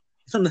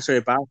 It's not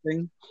necessarily a bad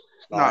thing.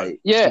 No.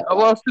 Yeah,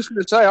 well, I was just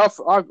going to say, I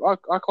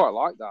quite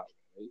like that,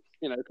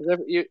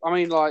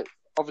 because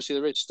obviously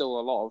there is still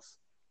a lot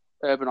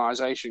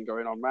urbanisation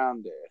going on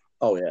round here.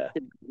 Oh yeah.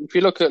 If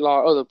you look at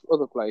like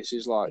other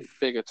places, like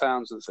bigger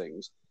towns and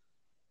things,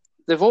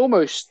 they're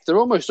almost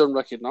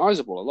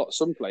unrecognisable.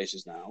 Some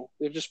places now,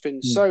 they've just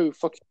been so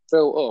fucking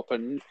built up,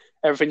 and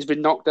everything's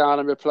been knocked down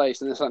and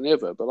replaced, and this that, and the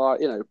other. But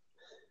like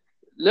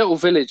little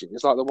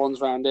villages like the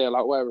ones around here,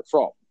 like where we're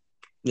from,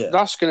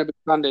 that's going to be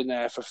standing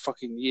there for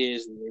fucking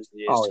years and years and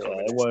years. Oh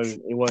yeah,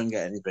 it won't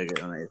get any bigger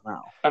than it is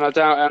now. And I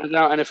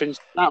doubt anything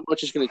that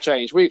much is going to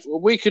change.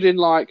 We could in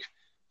like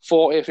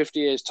 40 or 50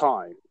 years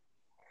time.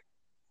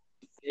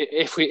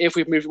 If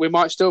we've moved, we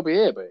might still be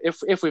here. But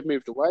if we've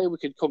moved away, we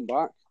could come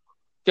back,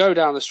 go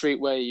down the street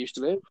where you used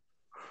to live,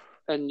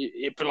 and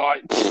it'd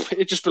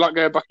just be like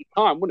going back in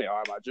time, wouldn't it?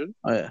 I imagine.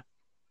 Oh yeah.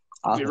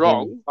 I'd be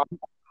wrong. I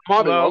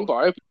might be wrong, but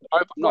I hope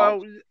I'm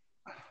not.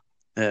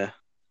 Yeah.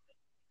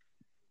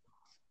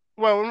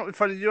 Well, not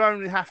funny. You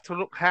only have to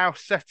look how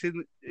set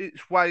in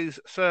its ways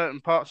certain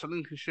parts of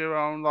Lincolnshire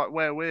are, like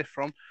where we're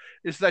from,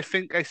 is they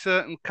think a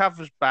certain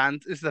covers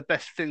band is the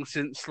best thing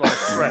since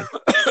sliced bread.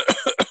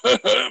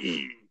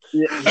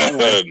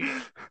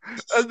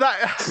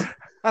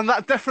 And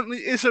that definitely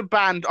is a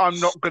band I'm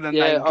not going to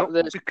name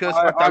because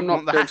I'm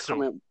not the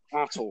hassle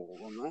at all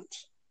on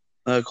that.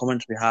 No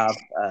comment to be had.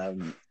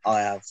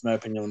 I have no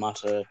opinion on the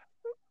matter.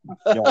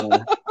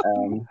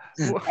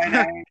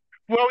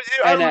 Well,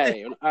 you only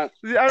have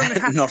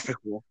to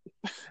look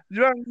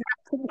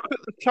at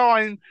the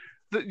time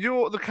that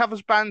the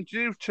covers band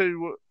you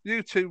two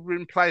were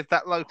in play at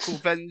that local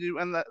venue,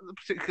 and that the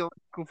particular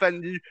local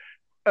venue,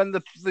 and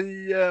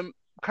the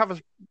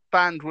covers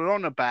band we're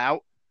on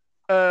about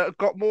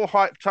got more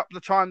hyped up the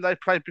time they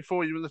played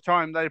before you and the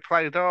time they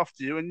played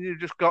after you, and you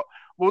just got,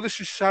 well, this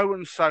is so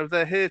and so,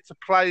 they're here to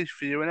play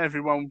for you, and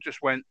everyone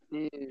just went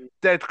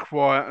dead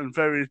quiet and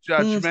very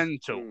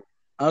judgmental.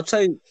 I'd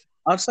say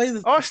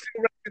that I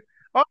still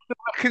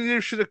reckon you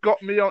should have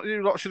got me on.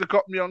 You lot should have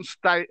got me on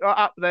stage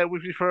up there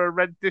with you for a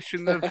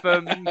rendition of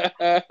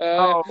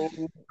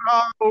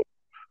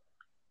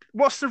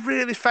what's the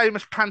really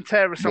famous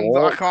Pantera song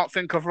that I can't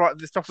think of right at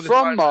the top of the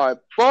From My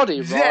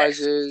Body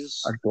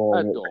Rises.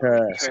 Adore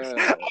Curse.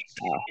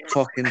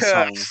 Fucking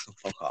song.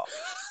 Fuck off.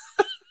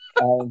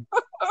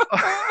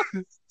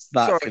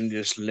 That can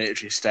just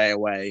literally stay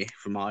away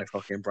from my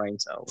fucking brain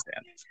cells.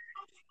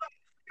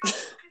 Yeah.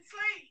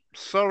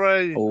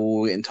 Sorry.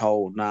 Oh, getting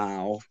told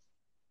now.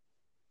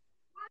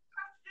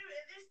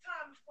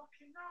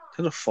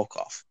 Tell the fuck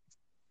off.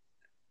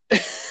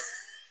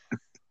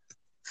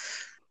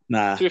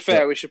 Nah. To be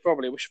fair, we should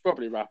probably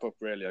wrap up.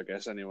 Really, I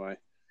guess. Anyway.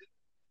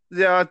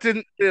 Yeah, I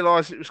didn't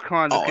realise it was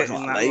kind of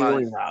getting that late.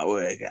 No,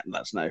 we're getting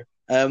that snow.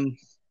 I don't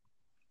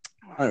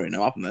really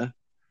know what happened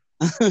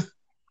there.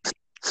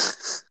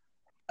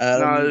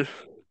 No.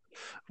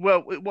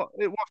 Well, it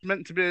was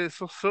meant to be a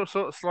sort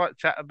of slight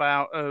chat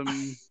about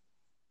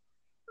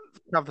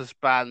covers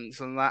bands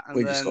and that, and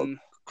we then just got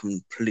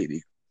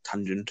completely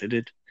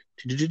tangented.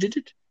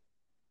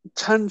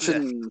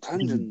 Tangent.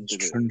 Tangents.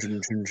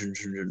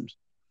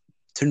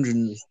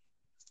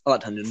 I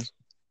like tangents.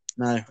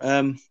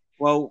 No.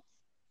 Well,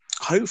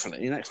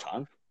 hopefully next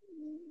time,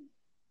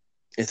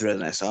 if there is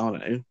an next time, I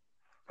don't know,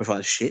 we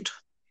find shit.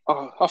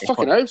 Oh, I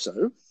fucking hope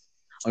so.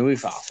 I mean,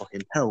 we've got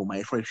fucking hell,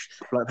 mate. Like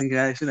thinking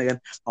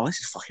again, oh, this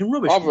is fucking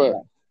rubbish.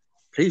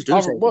 Please do.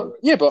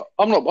 Yeah, but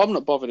I'm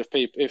not bothered if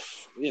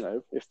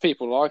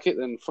people like it,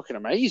 then fucking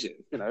amazing.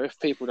 If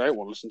people don't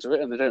want to listen to it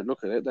and they don't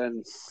look at it,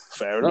 then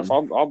fair enough.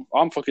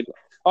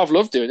 I've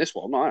loved doing this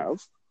one. I have.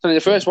 It's only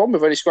the first one.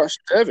 We've only scratched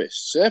the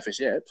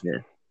surface yet. Yeah,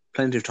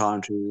 plenty of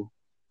time to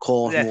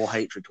cause more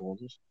hatred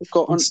towards us. We've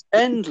got an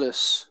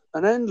endless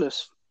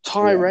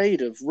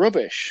tirade of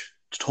rubbish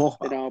to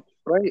talk about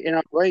in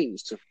our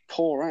brains to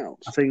pour out.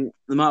 I think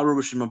the amount of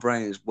rubbish in my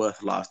brain is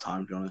worth a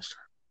lifetime, to be honest.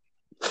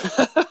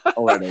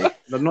 Already,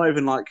 but not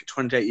even like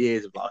 28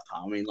 years of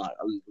lifetime. I mean, like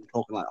I'm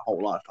talking like a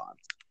whole lifetime.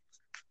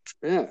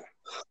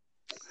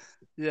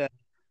 Yeah.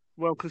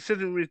 Well,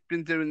 considering we've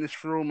been doing this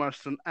for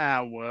almost an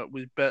hour,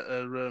 we'd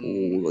better.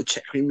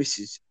 Check me,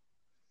 missus.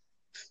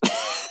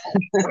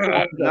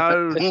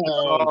 No.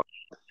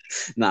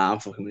 Nah, I'm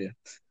fucking with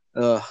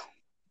you.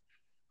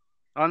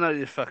 I know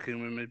you're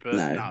fucking with me, but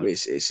no.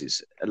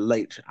 It's a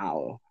late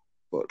hour,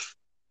 but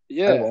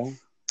yeah. Oh, well.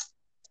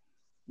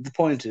 The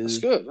point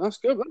is, that's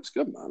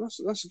good, man.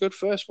 That's a good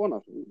first one.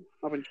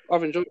 I've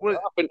enjoyed.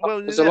 Well,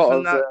 there's a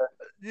lot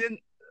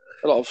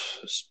of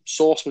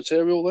source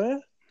material there.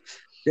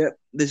 Yeah,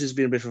 this has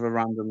been a bit of a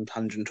random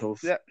tangent of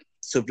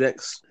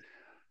subjects.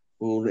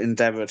 We'll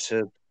endeavour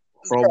to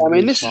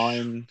probably try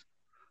and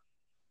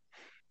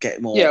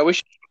get more. Yeah, we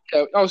should.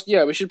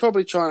 We should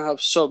probably try and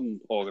have some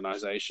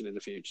organisation in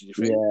the future. Do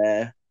you think?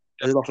 Yeah,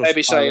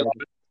 maybe say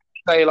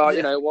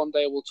one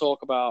day we'll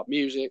talk about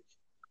music.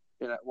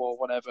 Or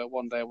whatever.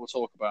 One day we'll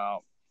talk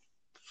about,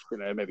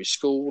 maybe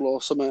school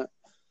or something.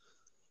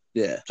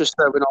 Yeah. Just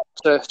so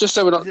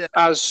we're not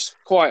as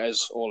quiet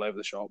as all over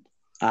the shop.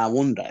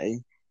 One day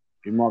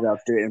we might be able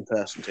to do it in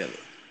person together.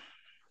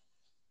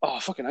 Oh, I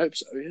fucking hope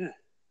so. Yeah. I'm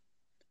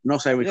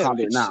not saying we can't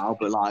do it now,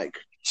 but like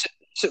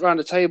sit around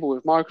a table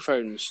with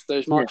microphones,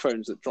 those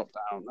microphones that drop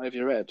down over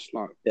your head,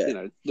 like you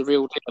know, the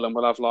real deal, and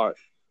we'll have like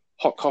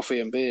hot coffee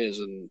and beers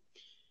and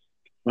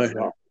we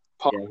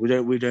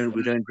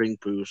don't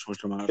drink booze.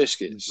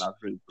 Biscuits,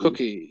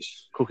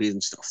 cookies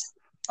and stuff.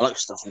 I like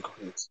stuff and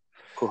cookies.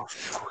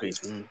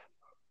 Cookies.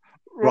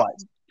 Right,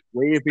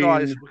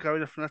 guys, we're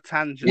going off on a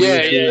tangent.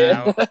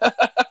 Yeah.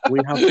 We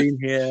have been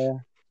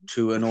here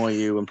to annoy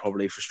you and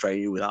probably frustrate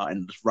you with our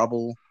endless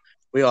rubble.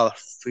 We are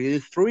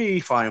three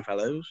fine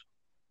fellows.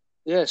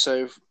 Yeah,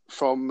 so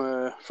from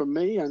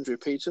me, Andrew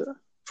Peter.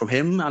 From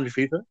him, Andrew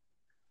Peter.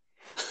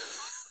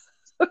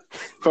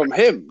 From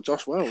him,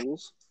 Josh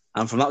Wells.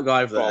 And from that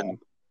guy over there,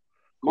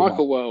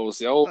 Michael Wells,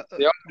 the old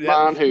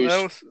man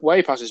who's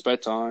way past his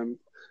bedtime.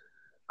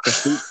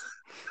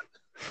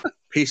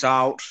 Peace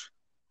out.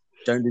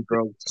 Don't do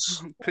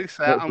drugs. Peace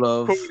out.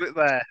 Love. I'll call it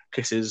there.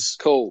 Kisses.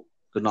 Cool.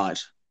 Good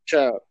night.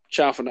 Ciao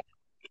for now.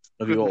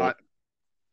 Love you all. Night.